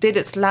did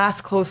its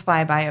last close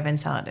flyby of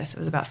Enceladus. It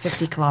was about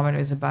 50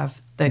 kilometers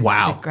above the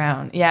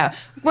ground. Yeah.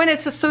 When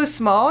it's so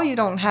small, you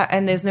don't have,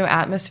 and there's no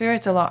atmosphere,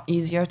 it's a lot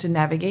easier to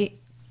navigate.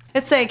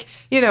 It's like,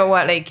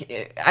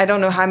 I don't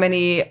know how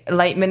many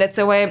light minutes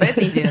away, but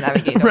it's easy to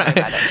navigate. Don't worry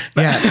about it.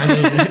 Yeah, I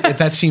mean,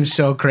 that seems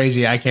so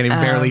crazy. I can't even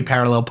barely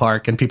parallel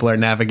park, and people are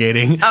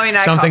navigating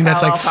something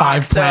that's like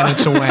 5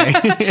 planets away.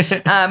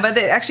 But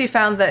they actually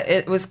found that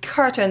it was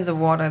curtains of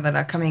water that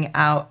are coming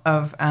out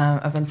of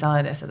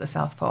Enceladus at the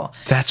South Pole.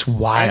 That's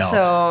wild.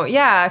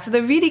 And so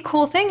the really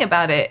cool thing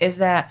about it is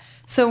that,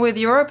 so with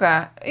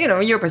Europa,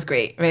 Europa's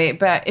great, right?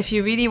 But if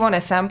you really want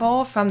a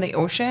sample from the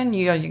ocean,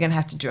 you're going to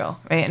have to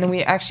drill, right? And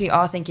we actually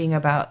are thinking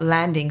about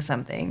landing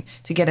something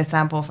to get a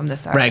sample from the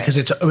surface. Right, because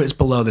it's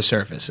below the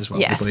surface as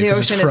well. Yes, the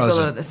ocean is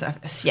below the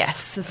surface,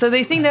 yes. So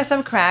they think there's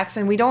some cracks,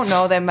 and we don't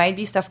know. There might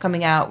be stuff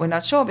coming out. We're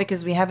not sure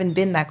because we haven't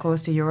been that close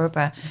to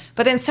Europa.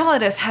 But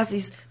Enceladus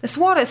has this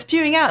water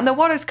spewing out, and the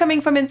water's coming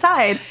from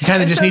inside. You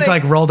kind of just need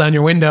to roll down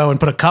your window and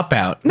put a cup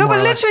out. No,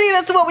 but literally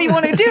that's what we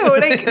want to do.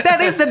 That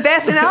is the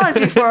best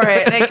analogy for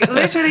it.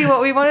 Literally what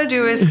we want to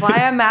do is fly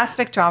a mass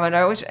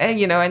spectrometer, which,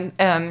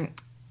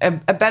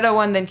 a better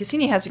one than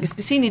Cassini has, because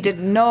Cassini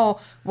didn't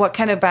know what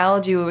kind of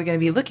biology we were going to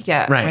be looking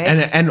at. Right.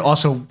 And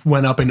also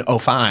went up in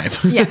 2005.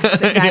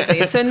 Yes, exactly.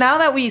 Yeah. So now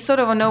that we sort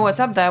of know what's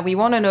up there, we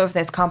want to know if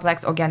there's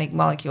complex organic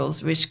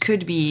molecules, which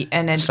could be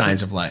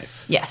signs of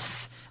life.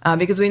 Yes.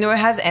 Because we know it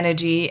has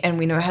energy and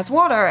we know it has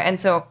water. And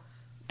so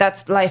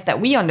that's life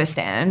that we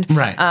understand.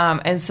 Right.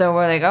 And so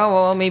we're like, oh,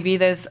 well, maybe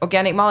there's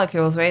organic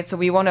molecules, right? So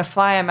we want to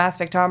fly a mass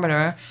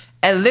spectrometer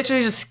and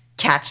literally just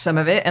catch some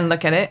of it and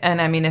look at it.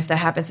 And I mean, if there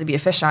happens to be a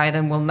fisheye,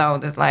 then we'll know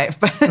there's life.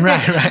 But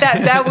right.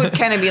 that would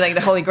kind of be like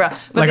the holy grail.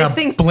 But like these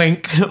things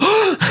blink.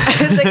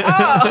 It's like,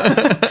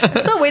 I'm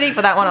still waiting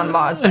for that one on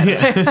Mars.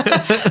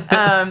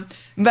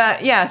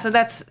 But yeah, so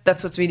that's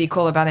what's really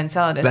cool about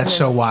Enceladus. That's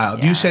so wild.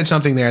 Yeah. You said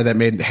something there that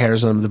made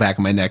hairs on the back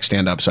of my neck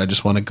stand up, so I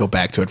just want to go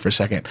back to it for a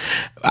second.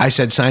 I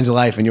said signs of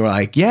life, and you were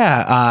like,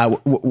 yeah,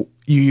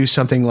 you use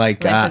something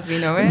like life as we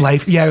know it.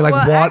 Life, yeah, like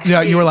well, water.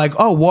 actually, you were like,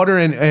 oh, water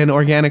and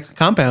organic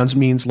compounds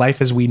means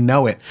life as we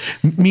know it,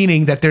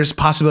 meaning that there's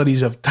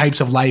possibilities of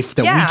types of life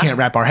that we can't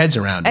wrap our heads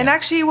around. And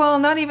actually, well,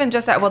 not even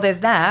just that. Well, there's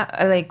that,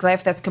 like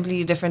life that's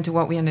completely different to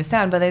what we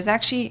understand. But there's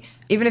actually,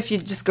 even if you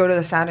just go to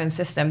the Saturn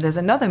system, there's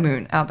another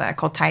moon out there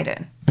called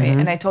Titan. Right? Mm-hmm.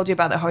 And I told you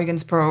about the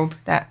Huygens probe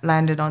that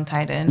landed on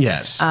Titan.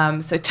 Yes.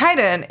 So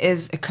Titan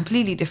is a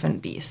completely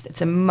different beast.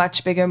 It's a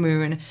much bigger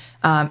moon.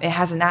 It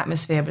has an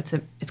atmosphere, but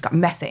it's got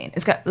methane.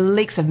 It's got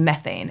lakes of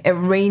methane. It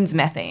rains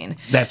methane.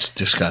 That's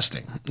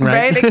disgusting,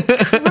 right? Like,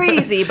 it's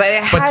crazy, but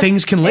it has. But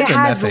things can live in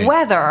methane. It has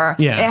weather.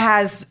 Yeah. It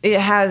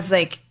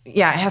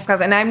has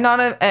clouds. And I'm not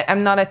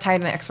a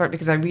Titan expert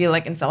because I really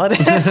like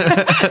Enceladus,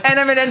 and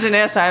I'm an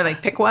engineer, so I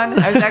pick one.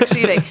 I was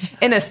actually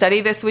in a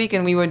study this week,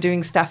 and we were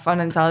doing stuff on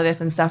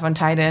Enceladus and stuff on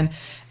Titan,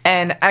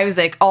 and I was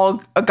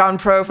all gone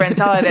pro for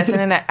Enceladus, and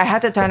then I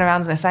had to turn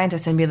around to the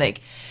scientist and be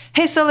like,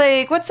 hey, so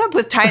what's up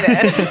with Titan?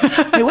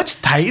 Hey, what's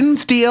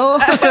Titan's deal?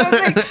 I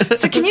was like,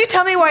 so can you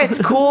tell me why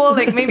it's cool?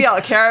 Maybe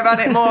I'll care about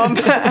it more.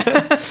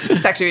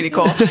 It's actually really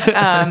cool.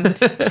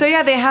 So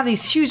yeah, they have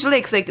these huge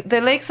lakes.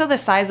 The lakes are the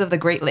size of the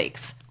Great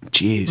Lakes.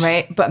 Jeez.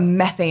 Right? But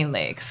methane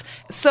lakes.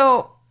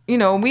 So, we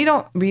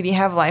don't really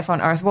have life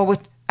on Earth. Well, we're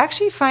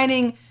actually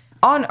finding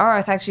on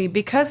Earth,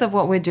 because of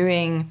what we're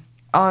doing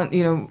on,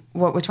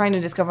 what we're trying to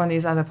discover on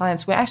these other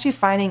planets, we're actually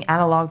finding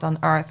analogs on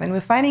Earth, and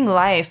we're finding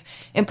life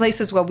in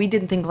places where we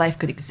didn't think life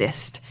could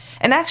exist.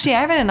 And actually,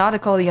 I read an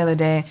article the other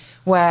day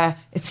where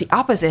it's the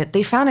opposite.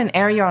 They found an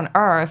area on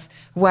Earth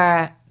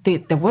where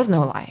there was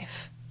no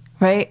life,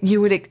 right?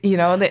 You would,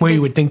 where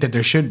you would think that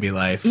there should be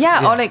life.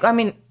 Yeah.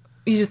 Or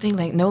you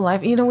think no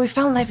life. We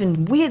found life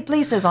in weird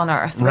places on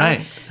Earth,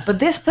 right? But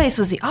this place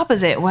was the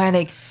opposite,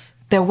 where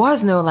there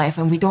was no life,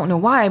 and we don't know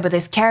why. But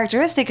there's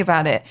characteristic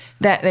about it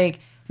that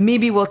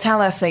maybe will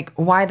tell us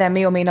why there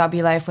may or may not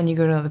be life when you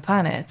go to other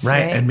planets.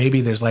 Right. And maybe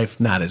there's life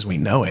not as we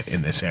know it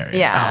in this area.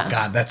 Yeah. Oh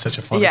God, that's such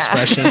a fun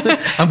expression.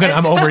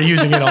 I'm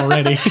overusing it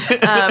already.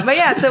 But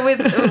yeah, so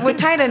with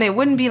Titan, it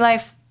wouldn't be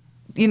life,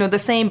 the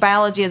same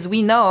biology as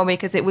we know,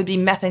 because it would be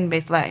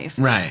methane-based life.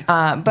 Right.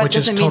 But which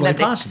is totally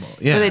possible.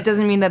 Yeah. But it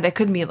doesn't mean that there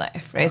could be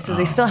life, right? So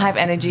they still have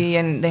energy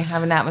and they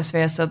have an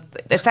atmosphere. So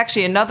it's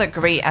actually another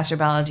great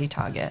astrobiology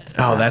target.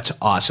 Oh, that's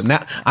awesome.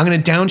 Now, I'm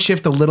going to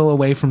downshift a little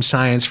away from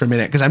science for a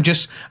minute,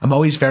 because I'm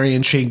always very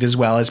intrigued, as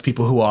well as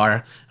people who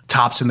are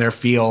tops in their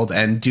field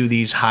and do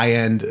these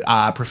high-end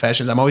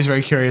professions. I'm always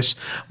very curious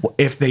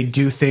if they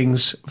do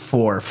things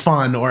for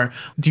fun, or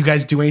do you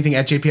guys do anything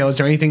at JPL? Is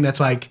there anything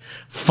that's like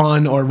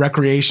fun or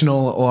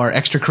recreational or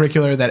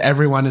extracurricular that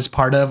everyone is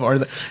part of?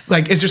 Or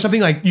like, is there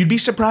something like, you'd be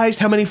surprised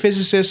how many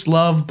physicists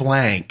love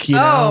blank, you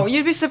know? Oh,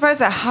 you'd be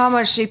surprised at how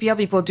much JPL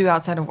people do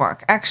outside of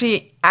work.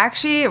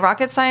 Actually,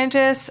 rocket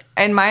scientists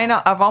and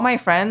of all my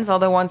friends are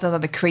the ones that are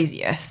the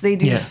craziest. They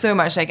do so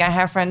much. Like, I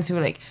have friends who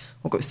like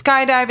will go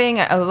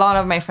skydiving. A lot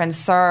of my friends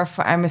surf.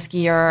 I'm a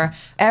skier.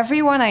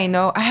 Everyone I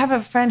know, I have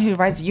a friend who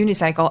rides a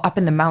unicycle up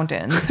in the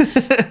mountains.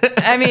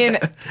 I mean,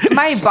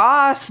 my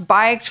boss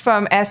biked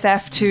from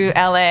SF to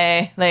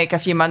LA like a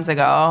few months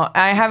ago.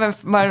 I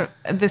have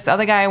this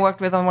other guy I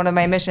worked with on one of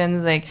my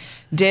missions, like,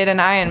 did an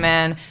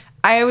Ironman.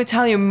 I would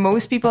tell you,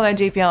 most people at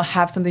JPL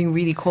have something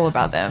really cool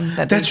about them.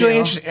 That's really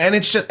interesting, and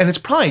it's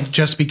probably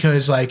just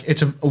because like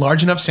it's a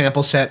large enough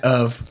sample set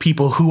of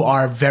people who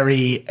are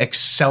very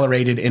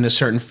accelerated in a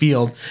certain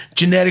field.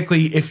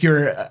 Genetically, if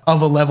you're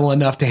of a level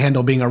enough to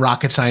handle being a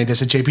rocket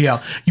scientist at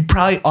JPL, you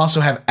probably also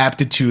have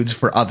aptitudes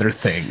for other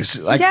things.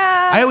 Like,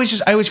 I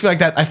always feel like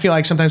that. I feel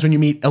like sometimes when you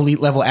meet elite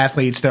level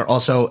athletes, they're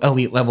also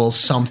elite level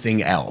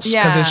something else.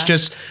 Because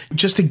it's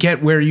just to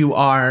get where you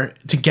are,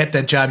 to get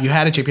that job you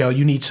had at JPL,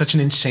 you need such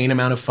an insane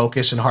amount of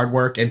focus and hard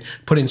work and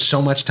put in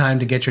so much time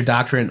to get your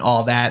doctorate and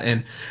all that,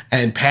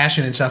 and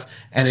passion and stuff.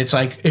 And it's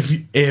like,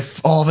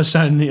 if all of a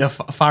sudden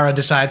Farah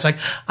decides like,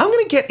 I'm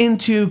going to get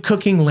into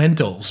cooking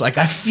lentils, like,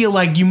 I feel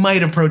like you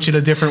might approach it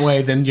a different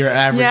way than your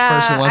average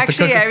person wants to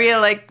cook. Actually, I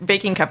really like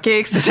baking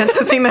cupcakes. That's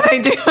something that I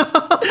do.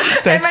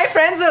 And my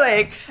friends are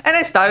like, and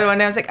I started one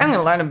day, I was like, I'm going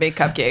to learn to bake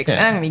cupcakes and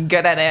I'm going to be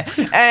good at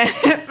it.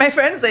 And my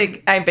friends,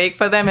 like, I bake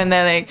for them and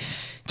they're like,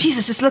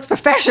 Jesus, this looks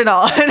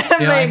professional. And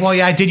I'm like, well,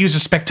 yeah, I did use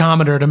a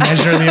spectrometer to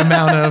measure the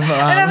amount of...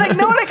 and I'm like,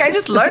 no, like, I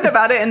just learned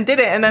about it and did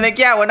it. And then like,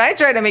 yeah, when I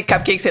try to make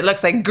cupcakes, it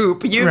looks like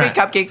goop. You make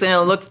cupcakes and it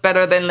looks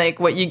better than like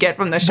what you get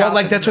from the shop. Well,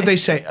 like, that's what they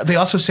say. They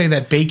also say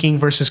that baking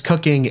versus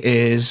cooking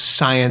is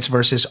science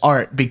versus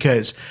art,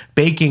 because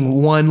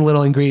baking one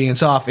little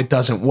ingredients off, it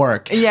doesn't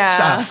work.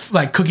 Yeah. So,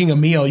 like, cooking a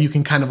meal, you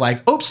can kind of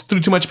like, oops, threw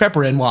too much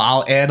pepper in. Well,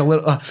 I'll add a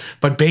little.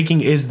 But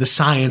baking is the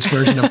science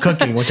version of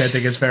cooking, which I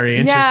think is very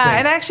interesting. Yeah,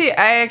 and I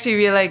actually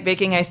really like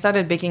baking. I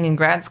started baking in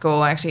grad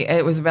school. Actually,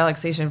 it was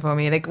relaxation for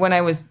me. Like, when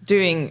I was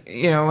doing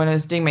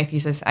my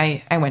thesis,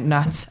 I went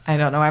nuts. I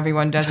don't know,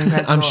 everyone does in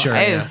grad school. I'm sure.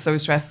 It was so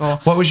stressful.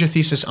 What was your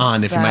thesis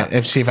on?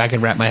 See if I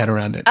could wrap my head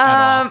around it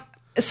at all.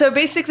 So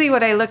basically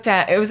what I looked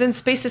at, it was in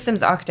space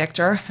systems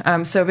architecture.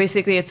 So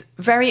basically it's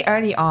very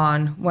early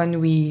on when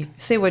we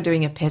say we're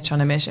doing a pitch on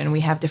a mission,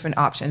 we have different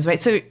options, right?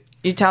 So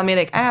you tell me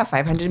like, I have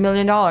 $500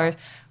 million.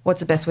 What's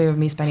the best way of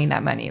me spending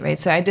that money, right?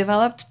 So I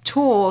developed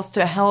tools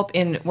to help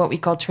in what we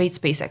call trade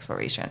space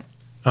exploration.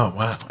 Oh,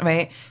 wow.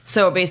 Right?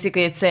 So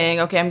basically it's saying,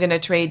 okay, I'm going to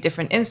trade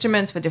different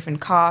instruments for different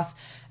costs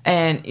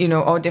and,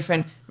 or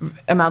different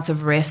amounts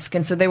of risk.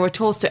 And so they were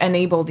tools to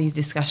enable these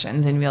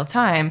discussions in real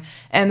time.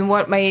 And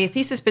what my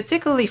thesis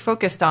particularly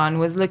focused on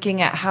was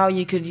looking at how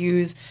you could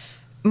use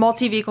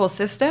multi-vehicle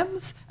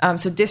systems,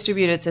 so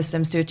distributed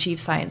systems, to achieve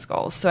science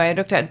goals. So I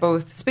looked at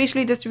both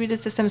spatially distributed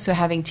systems, so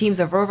having teams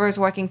of rovers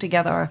working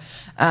together,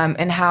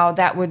 and how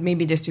that would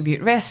maybe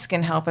distribute risk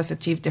and help us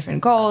achieve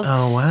different goals.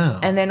 Oh, wow.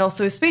 And then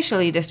also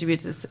spatially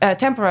distributed,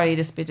 temporally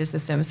distributed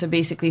systems, so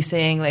basically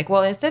saying like,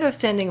 well, instead of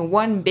sending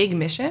one big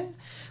mission,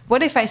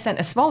 what if I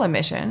sent a smaller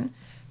mission,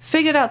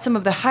 figured out some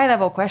of the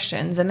high-level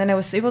questions, and then I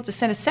was able to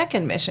send a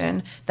second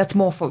mission that's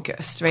more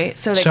focused, right?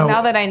 So, like,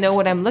 now that I know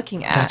what I'm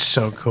looking at... That's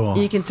so cool.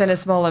 You can send a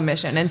smaller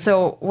mission. And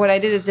so what I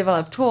did is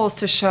develop tools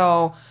to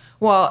show,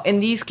 well, in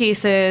these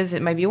cases,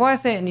 it might be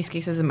worth it. In these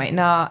cases, it might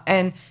not.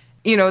 And,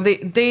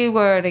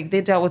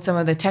 they dealt with some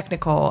of the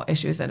technical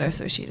issues that are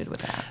associated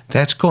with that.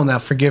 That's cool. Now,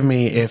 forgive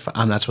me if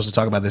I'm not supposed to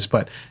talk about this,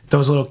 but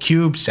those little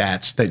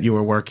CubeSats that you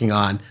were working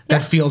on,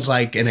 that feels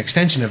like an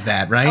extension of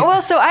that, right?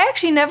 Well, so I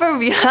actually never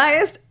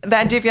realized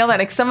that JPL, that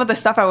like some of the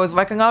stuff I was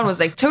working on was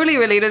like totally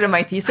related to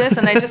my thesis,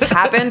 and I just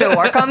happened to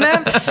work on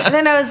them. And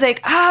then I was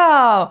like,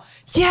 oh,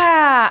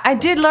 yeah, I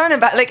did learn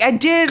about, like, I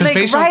did like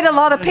write a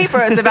lot of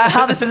papers about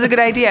how this is a good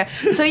idea.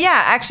 So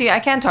yeah, actually, I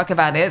can talk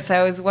about it. So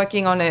I was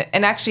working on it,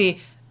 and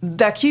actually,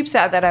 the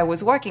CubeSat that I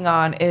was working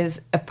on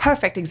is a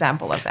perfect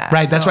example of that.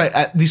 Right. That's right.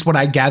 At least what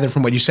I gathered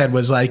from what you said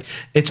was like,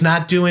 it's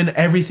not doing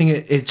everything.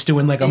 It's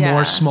doing like a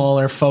more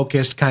smaller,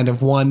 focused kind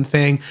of one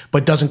thing,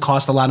 but doesn't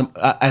cost a lot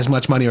of as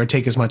much money or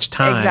take as much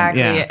time.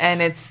 Exactly. Yeah.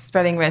 And it's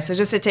spreading risk. So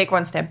just to take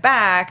one step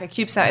back, a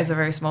CubeSat is a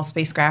very small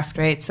spacecraft,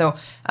 right? So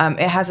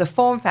it has a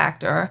form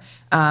factor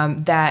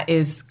that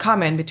is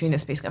common between the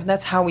spacecraft.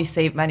 That's how we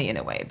save money in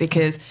a way,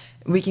 because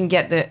we can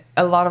get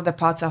a lot of the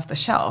parts off the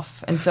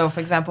shelf. And so, for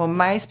example,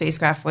 my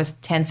spacecraft was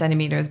 10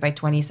 centimeters by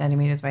 20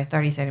 centimeters by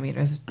 30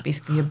 centimeters,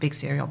 basically a big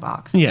cereal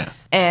box. Yeah.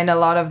 And a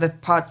lot of the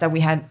parts that we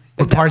had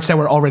Or parts that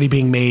were already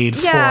being made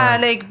Yeah,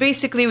 for... like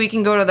basically we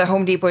can go to the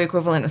Home Depot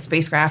equivalent of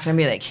spacecraft and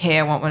be like, hey,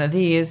 I want one of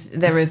these.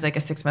 There is like a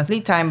 6-month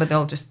lead time, but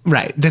they'll just...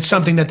 Right. That's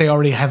something that they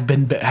already have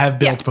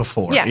built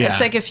before. Yeah, it's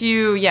like if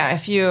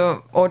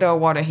you order a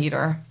water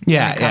heater,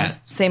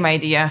 same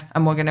idea,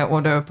 and we're going to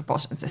order a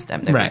propulsion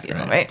system. Right.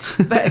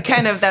 But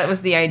kind of that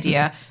was the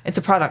idea. It's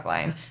a product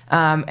line.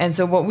 And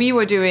so what we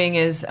were doing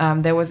is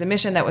there was a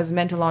mission that was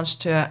meant to launch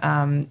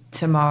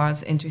to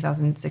Mars in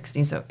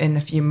 2016, so in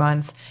a few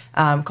months,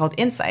 called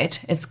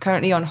InSight. It's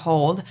currently on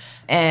hold,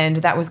 and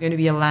that was going to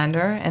be a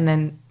lander. And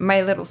then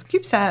my little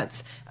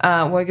CubeSats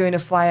were going to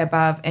fly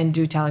above and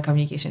do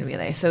telecommunication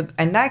relay. So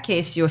in that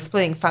case, you're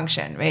splitting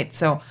function, right?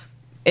 So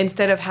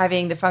instead of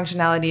having the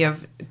functionality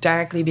of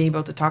directly being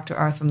able to talk to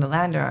Earth from the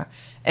lander,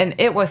 and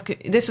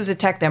this was a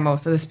tech demo,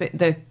 so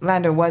the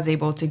lander was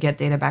able to get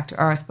data back to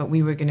Earth, but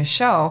we were going to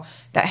show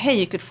that, hey,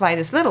 you could fly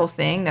this little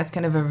thing that's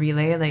kind of a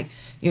relay, like,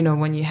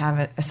 when you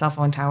have a cell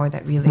phone tower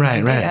that relays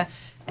your data.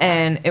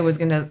 And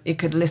it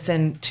could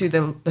listen to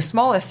the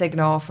smallest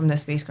signal from the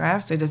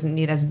spacecraft, so it doesn't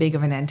need as big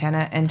of an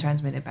antenna, and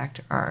transmit it back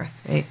to Earth,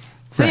 right?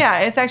 So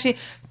it's actually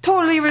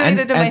totally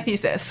related to my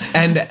thesis.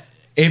 And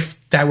if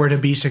that were to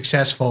be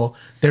successful,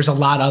 there's a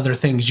lot of other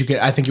things you could.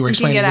 I think you were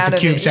explaining with the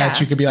CubeSats.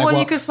 You could be like, well,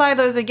 you could fly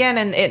those again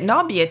and it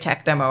not be a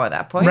tech demo at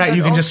that point. Right,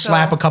 you can just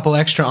slap a couple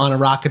extra on a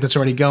rocket that's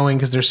already going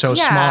because they're so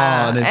small.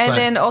 And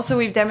then also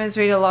we've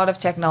demonstrated a lot of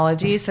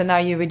technology, so now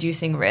you're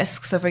reducing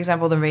risk. So for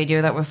example, the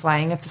radio that we're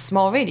flying, it's a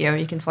small radio.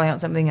 You can fly on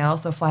something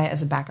else or fly it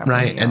as a backup.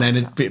 Right, radio, and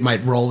then it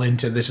might roll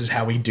into this is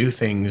how we do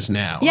things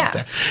now.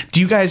 Yeah.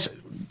 Do you guys?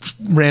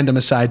 Random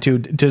aside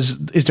too, is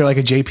there like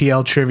a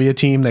JPL trivia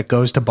team that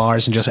goes to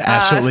bars and just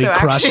absolutely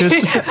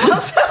crushes?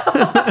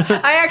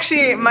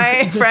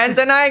 My friends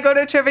and I go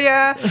to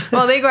trivia.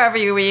 Well, they go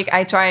every week.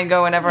 I try and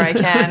go whenever I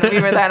can.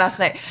 We were there last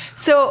night.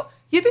 So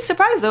you'd be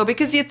surprised though,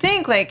 because you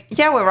think like,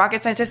 we're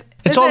rocket scientists.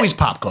 It's always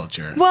pop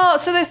culture. Well,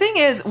 so the thing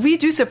is, we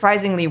do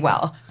surprisingly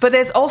well. But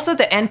there's also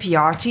the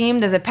NPR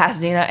team. There's a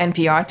Pasadena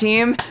NPR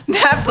team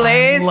that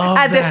plays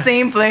the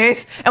same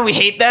place, and we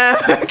hate them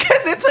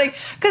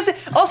because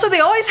also they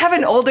always have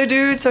an older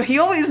dude, so he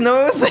always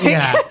knows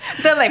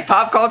the like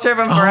pop culture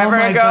from forever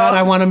ago. God,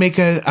 I want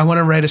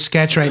to write a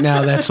sketch right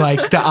now that's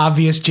like the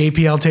obvious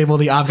JPL table,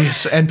 the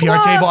obvious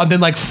NPR table, and then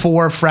like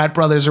 4 frat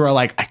brothers who are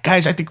like,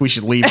 guys, I think we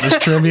should leave this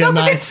trivia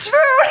night. But it's true.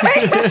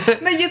 Right?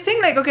 But you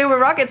think like, okay, we're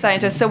rocket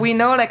scientists, so we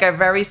know like a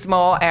very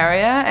small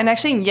area. And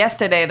actually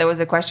yesterday there was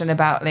a question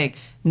about like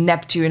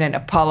Neptune and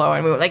Apollo,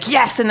 and we were like,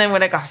 yes, and then we're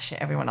like, oh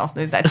shit, everyone else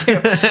knows that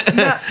too.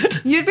 No,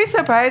 you'd be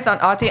surprised on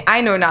our team.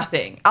 I know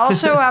nothing. I'll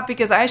show up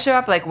because I show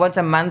up like once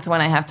a month when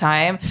I have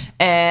time,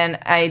 and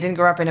I didn't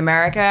grow up in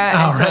America.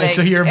 And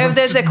so if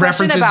there's a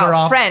question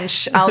about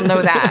French, I'll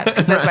know that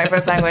because that's my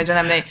first language, and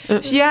I'm like,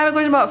 if you have a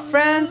question about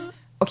France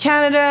or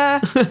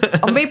Canada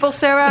or maple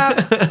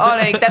syrup, or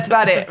like that's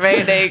about it,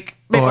 right? Like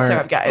maple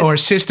syrup guys. Or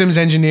systems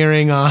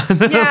engineering on.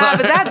 Yeah,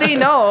 but that they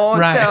know.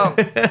 Right.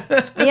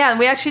 So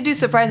we actually do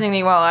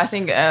surprisingly well. I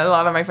think a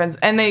lot of my friends,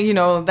 and they,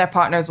 their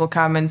partners will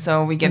come, and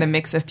so we get a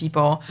mix of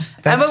people.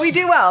 But we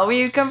do well.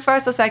 We come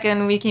first or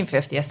second. We came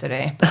 5th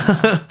yesterday.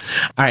 All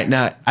right,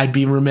 now I'd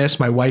be remiss.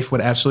 My wife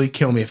would absolutely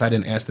kill me if I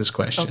didn't ask this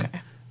question.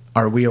 Okay.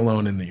 Are we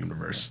alone in the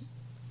universe?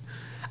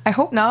 I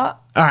hope not.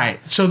 All right,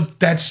 so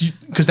that's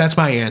because that's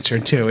my answer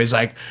too. Is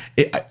like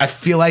I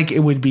feel like it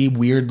would be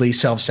weirdly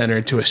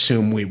self-centered to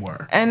assume we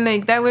were, and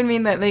like that would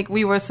mean that like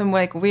we were some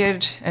like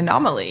weird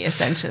anomaly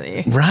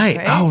essentially. Right.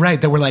 Oh,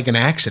 right. That we're like an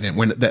accident.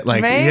 When that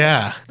like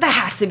That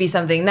has to be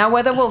something. Now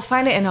whether we'll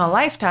find it in our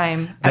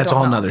lifetime, that's a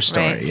whole nother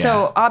story. Right? Yeah.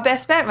 So our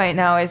best bet right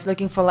now is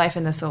looking for life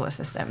in the solar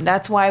system.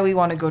 That's why we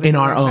want to go to in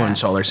Europa. Our own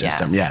solar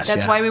system. Yeah. Yes.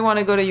 That's why we want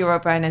to go to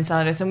Europa and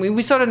Enceladus, and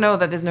we sort of know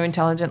that there's no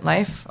intelligent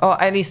life, or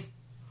at least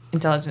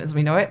intelligent as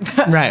we know it.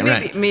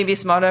 Maybe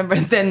smarter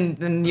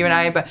than you and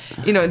I, but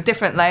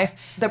different life.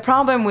 The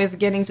problem with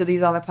getting to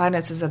these other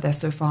planets is that they're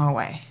so far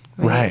away.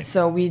 Right.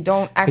 So we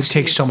don't actually. It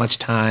takes so much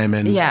time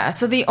and. Yeah.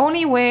 So the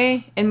only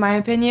way, in my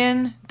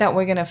opinion, that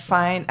we're gonna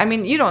find. I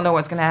mean, you don't know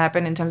what's gonna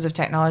happen in terms of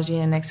technology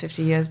in the next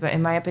 50 years, but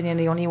in my opinion,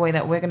 the only way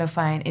that we're gonna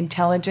find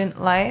intelligent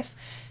life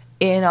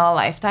in our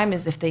lifetime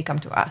is if they come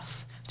to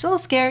us. It's a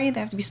little scary.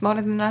 They have to be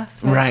smarter than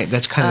us. Right.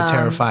 That's kind of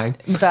terrifying.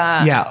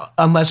 But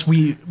unless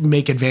we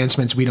make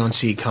advancements we don't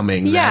see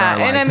coming. Yeah,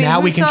 and I mean, now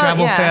we can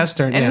travel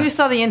faster. And who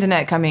saw the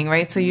internet coming,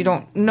 right? So you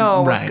don't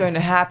know what's going to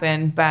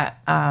happen. But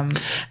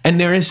and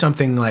there is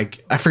something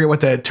like, I forget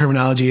what the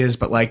terminology is,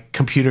 but like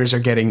computers are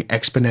getting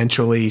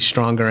exponentially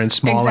stronger and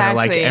smaller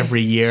like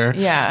every year.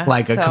 Yeah.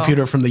 Like a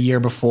computer from the year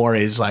before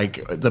is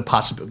like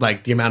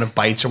the amount of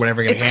bytes or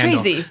whatever it's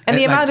handle. Crazy. And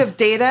the amount of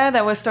data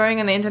that we're storing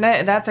on the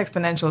internet, that's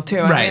exponential too.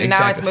 Right. I mean,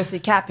 now it's mostly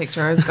cat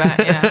pictures, but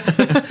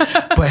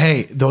but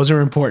hey, those are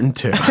important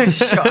too.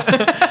 Sure.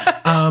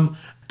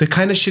 The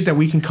kind of shit that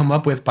we can come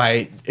up with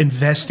by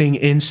investing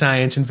in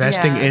science,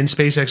 investing in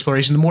space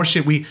exploration, the more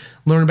shit we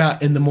learn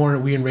about and the more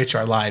we enrich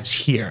our lives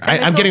here.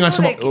 I'm getting on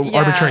some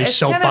arbitrary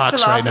soapbox right now.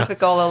 It's kind of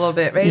philosophical a little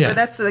bit, right? Yeah. But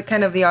that's the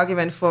kind of the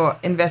argument for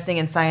investing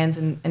in science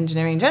and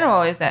engineering in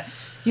general is that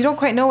You don't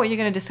quite know what you're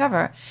going to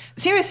discover.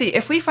 Seriously,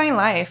 if we find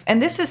life,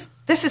 and this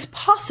is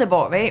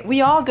possible, right?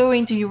 We are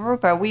going to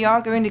Europa. We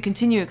are going to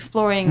continue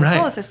exploring the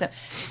solar system.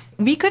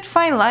 We could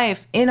find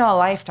life in our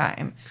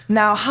lifetime.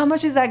 Now, how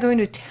much is that going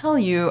to tell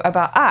you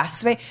about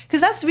us, right?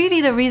 Because that's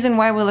really the reason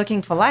why we're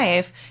looking for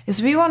life,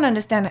 is we want to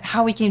understand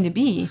how we came to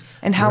be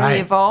and how we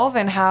evolve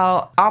and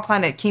how our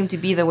planet came to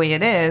be the way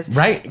it is.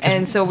 Right.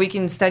 And so we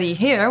can study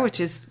here,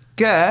 which is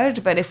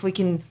good, but if we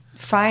can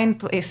find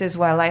places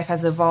where life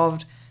has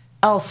evolved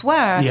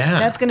elsewhere,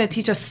 that's going to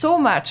teach us so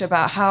much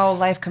about how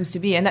life comes to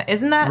be. And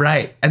isn't that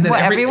right? And then what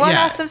everyone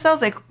asks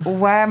themselves, like,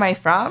 where am I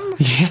from?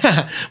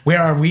 Yeah, where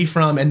are we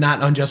from? And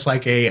not on just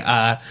like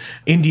a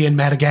Indian,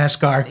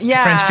 Madagascar,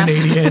 French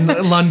Canadian,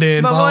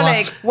 London, but blah, more blah.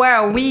 like, where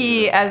are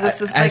we as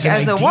a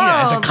idea, world,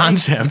 as a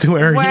concept?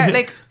 Where are you?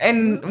 Like,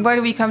 and where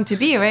do we come to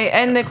be, right?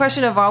 And the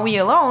question of, are we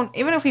alone?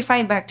 Even if we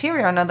find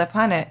bacteria on another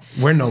planet,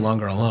 we're no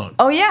longer alone.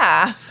 Oh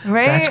yeah,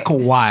 right. That's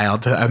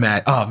wild.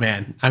 Oh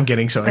man, I'm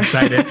getting so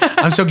excited.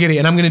 I'm so giddy,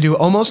 and I'm going to do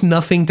almost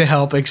nothing to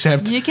help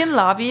except you can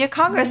lobby a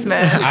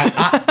congressman.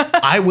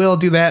 I will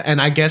do that,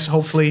 and I guess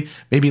hopefully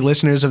maybe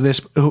listeners of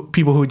this,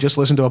 people who just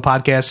listen to a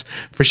podcast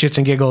for shits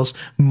and giggles,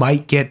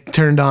 might get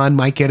turned on,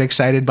 might get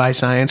excited by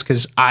science,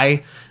 because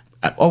I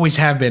always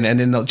have been, and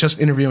in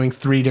just interviewing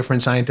 3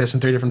 different scientists in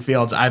 3 different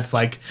fields, I've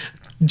like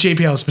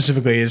JPL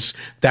specifically is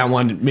that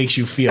one that makes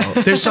you feel.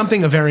 There's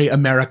something very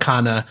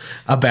Americana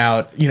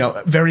about,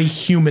 very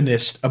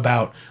humanist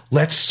about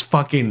let's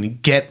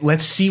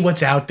see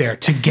what's out there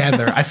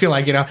together. I feel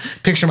like,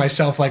 picture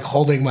myself like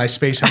holding my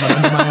space helmet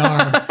under my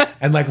arm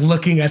and like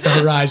looking at the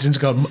horizons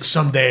go,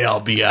 someday I'll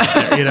be out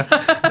there,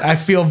 I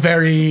feel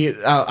very,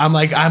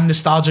 I'm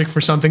nostalgic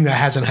for something that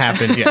hasn't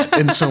happened yet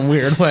in some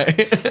weird way.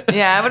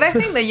 Yeah, but I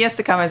think the years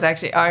to come are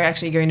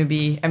actually going to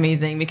be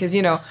amazing because,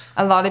 a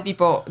lot of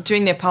people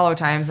during the Apollo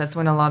times, that's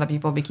when a lot of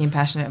people became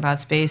passionate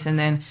about space. And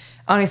then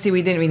honestly,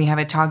 we didn't really have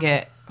a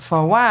target for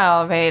a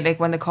while, right?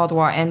 Like when the Cold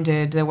War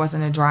ended, there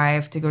wasn't a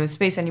drive to go to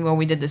space anymore.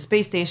 We did the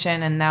space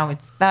station and now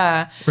it's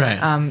there.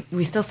 Right.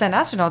 We still send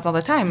astronauts all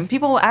the time.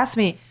 People will ask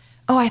me,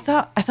 oh, I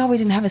thought we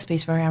didn't have a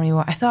space program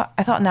anymore. I thought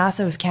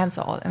NASA was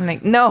canceled. I'm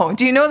like, no.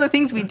 Do you know the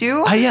things we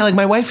do? Yeah, like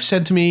my wife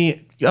said to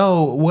me,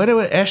 oh, what do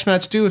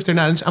astronauts do if they're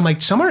not I'm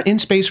like, some are in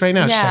space right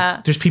now. Yeah. She's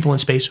like, there's people in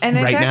space right now.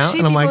 And it's actually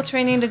people like,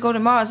 training to go to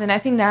Mars. And I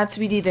think that's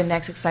really the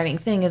next exciting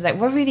thing is that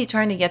we're really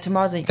trying to get to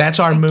Mars. That's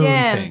our moon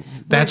thing.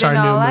 That's our new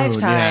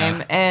lifetime.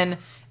 moon. Yeah.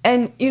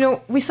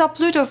 And we saw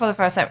Pluto for the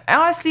first time.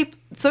 Honestly,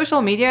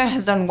 social media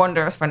has done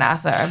wonders for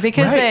NASA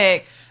because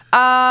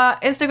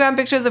Instagram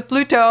pictures of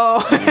Pluto.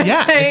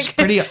 Yeah, it's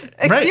pretty.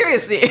 Right.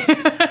 Seriously.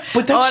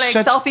 But that's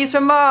selfies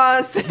from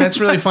Mars. That's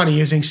really funny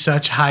using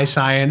such high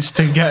science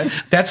to get.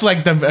 That's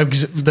like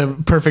the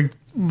perfect.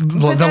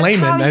 But the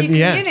layman. How you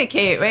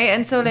communicate, right?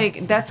 And so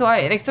that's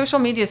why social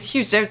media is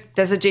huge. There's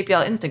a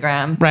JPL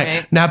Instagram,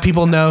 right? Now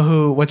people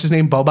know what's his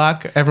name,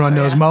 Bobak. Everyone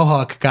knows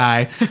Mohawk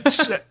guy.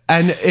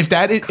 And if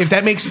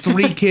that makes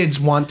 3 kids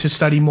want to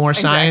study more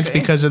science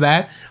because of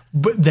that,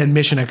 then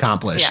mission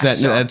accomplished. Yeah,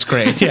 That's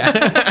great.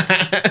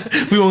 Yeah.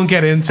 We won't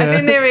get into. And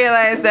then they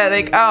realize that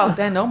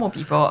they're normal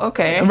people.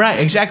 Okay. Right.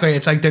 Exactly.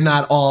 It's like they're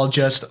not all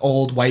just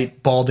old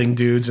white balding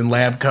dudes in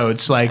lab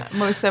coats. Like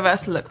most of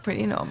us look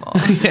pretty normal.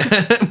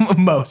 Yeah,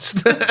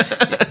 most.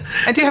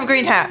 I do have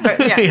green hair, but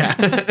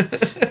yeah.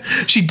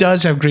 She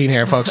does have green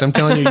hair, folks. I'm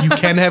telling you, you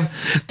can have.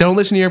 Don't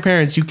listen to your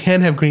parents. You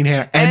can have green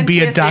hair and be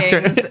a doctor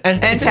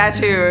and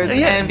tattoos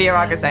and be a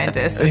rocket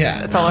scientist.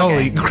 That's all.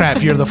 Holy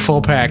crap! You're the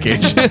full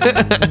package.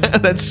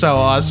 That's so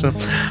awesome.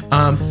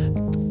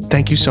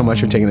 Thank you so much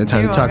for taking the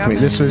time to talk to me.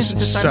 This was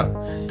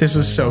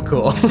so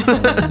cool.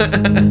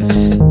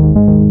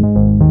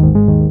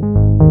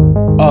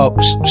 Oh,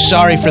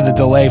 sorry for the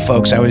delay,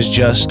 folks. I was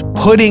just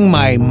putting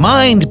my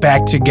mind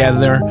back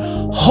together.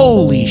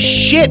 Holy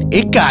shit,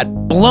 it got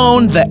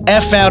blown the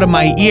F out of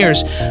my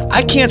ears.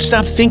 I can't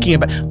stop thinking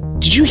about.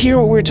 Did you hear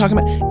what we were talking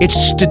about? It's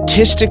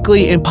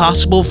statistically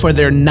impossible for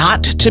there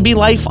not to be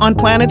life on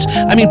planets.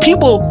 I mean,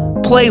 people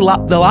play the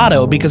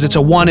lotto because it's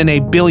a 1 in a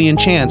billion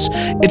chance.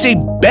 It's a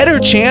better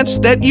chance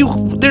that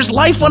there's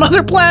life on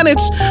other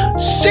planets.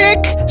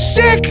 Sick.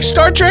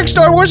 Star Trek,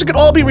 Star Wars, it could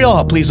all be real.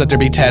 Oh, please let there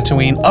be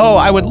Tatooine. Oh,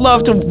 I would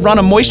love to run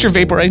a moisture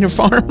vaporizer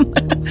farm.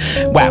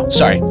 Wow,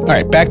 sorry. All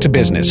right, back to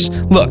business.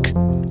 Look,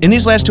 in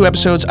these last 2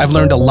 episodes, I've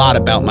learned a lot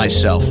about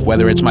myself,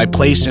 whether it's my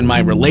place in my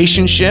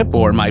relationship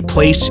or my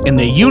place in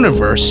the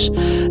universe.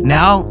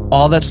 Now,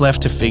 all that's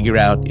left to figure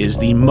out is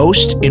the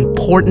most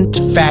important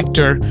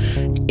factor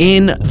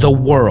in the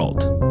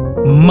world: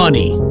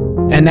 money.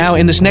 And now,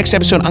 in this next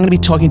episode, I'm going to be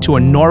talking to a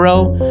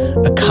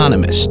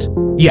neuroeconomist.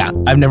 Yeah,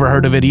 I've never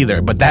heard of it either,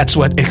 but that's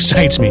what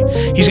excites me.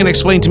 He's going to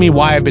explain to me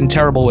why I've been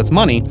terrible with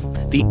money.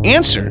 The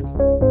answer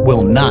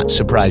will not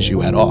surprise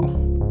you at all.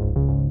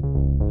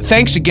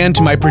 Thanks again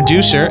to my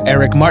producer,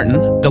 Eric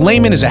Martin. The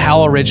Layman is a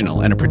Hal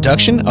original and a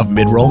production of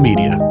Midroll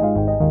Media.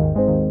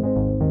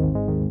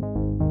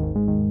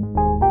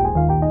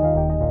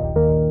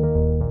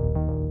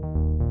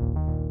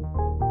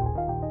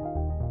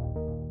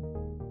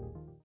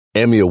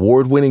 Emmy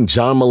award-winning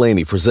John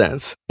Mulaney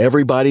presents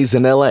Everybody's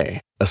in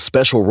L.A., a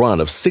special run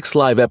of 6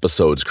 live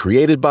episodes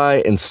created by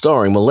and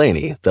starring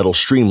Mulaney that'll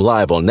stream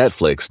live on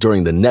Netflix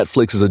during the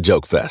Netflix is a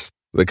Joke Fest.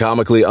 The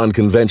comically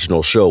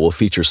unconventional show will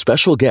feature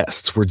special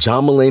guests where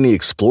John Mulaney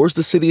explores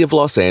the city of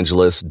Los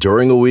Angeles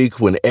during a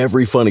week when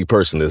every funny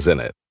person is in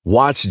it.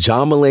 Watch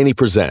John Mulaney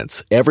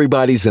Presents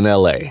Everybody's in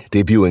L.A.,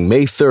 debuting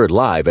May 3rd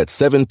live at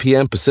 7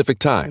 p.m. Pacific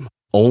Time,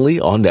 only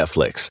on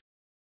Netflix.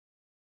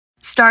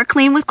 Start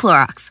clean with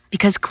Clorox,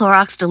 because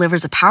Clorox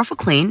delivers a powerful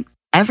clean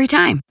every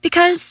time.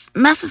 Because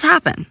messes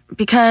happen.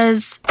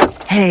 Because...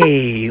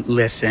 Hey,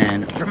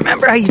 listen.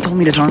 Remember how you told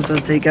me to toss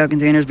those takeout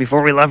containers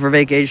before we left for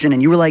vacation?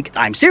 And you were like,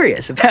 I'm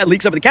serious. If that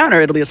leaks over the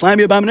counter, it'll be a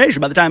slimy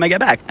abomination by the time I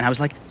get back. And I was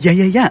like,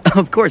 yeah,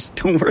 of course.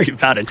 Don't worry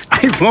about it.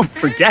 I won't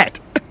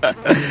forget.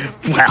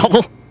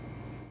 Well...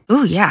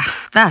 Ooh, yeah,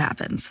 that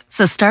happens.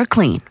 So start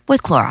clean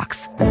with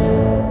Clorox.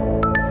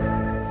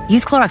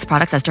 Use Clorox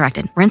products as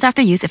directed. Rinse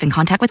after use if in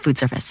contact with food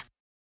surface.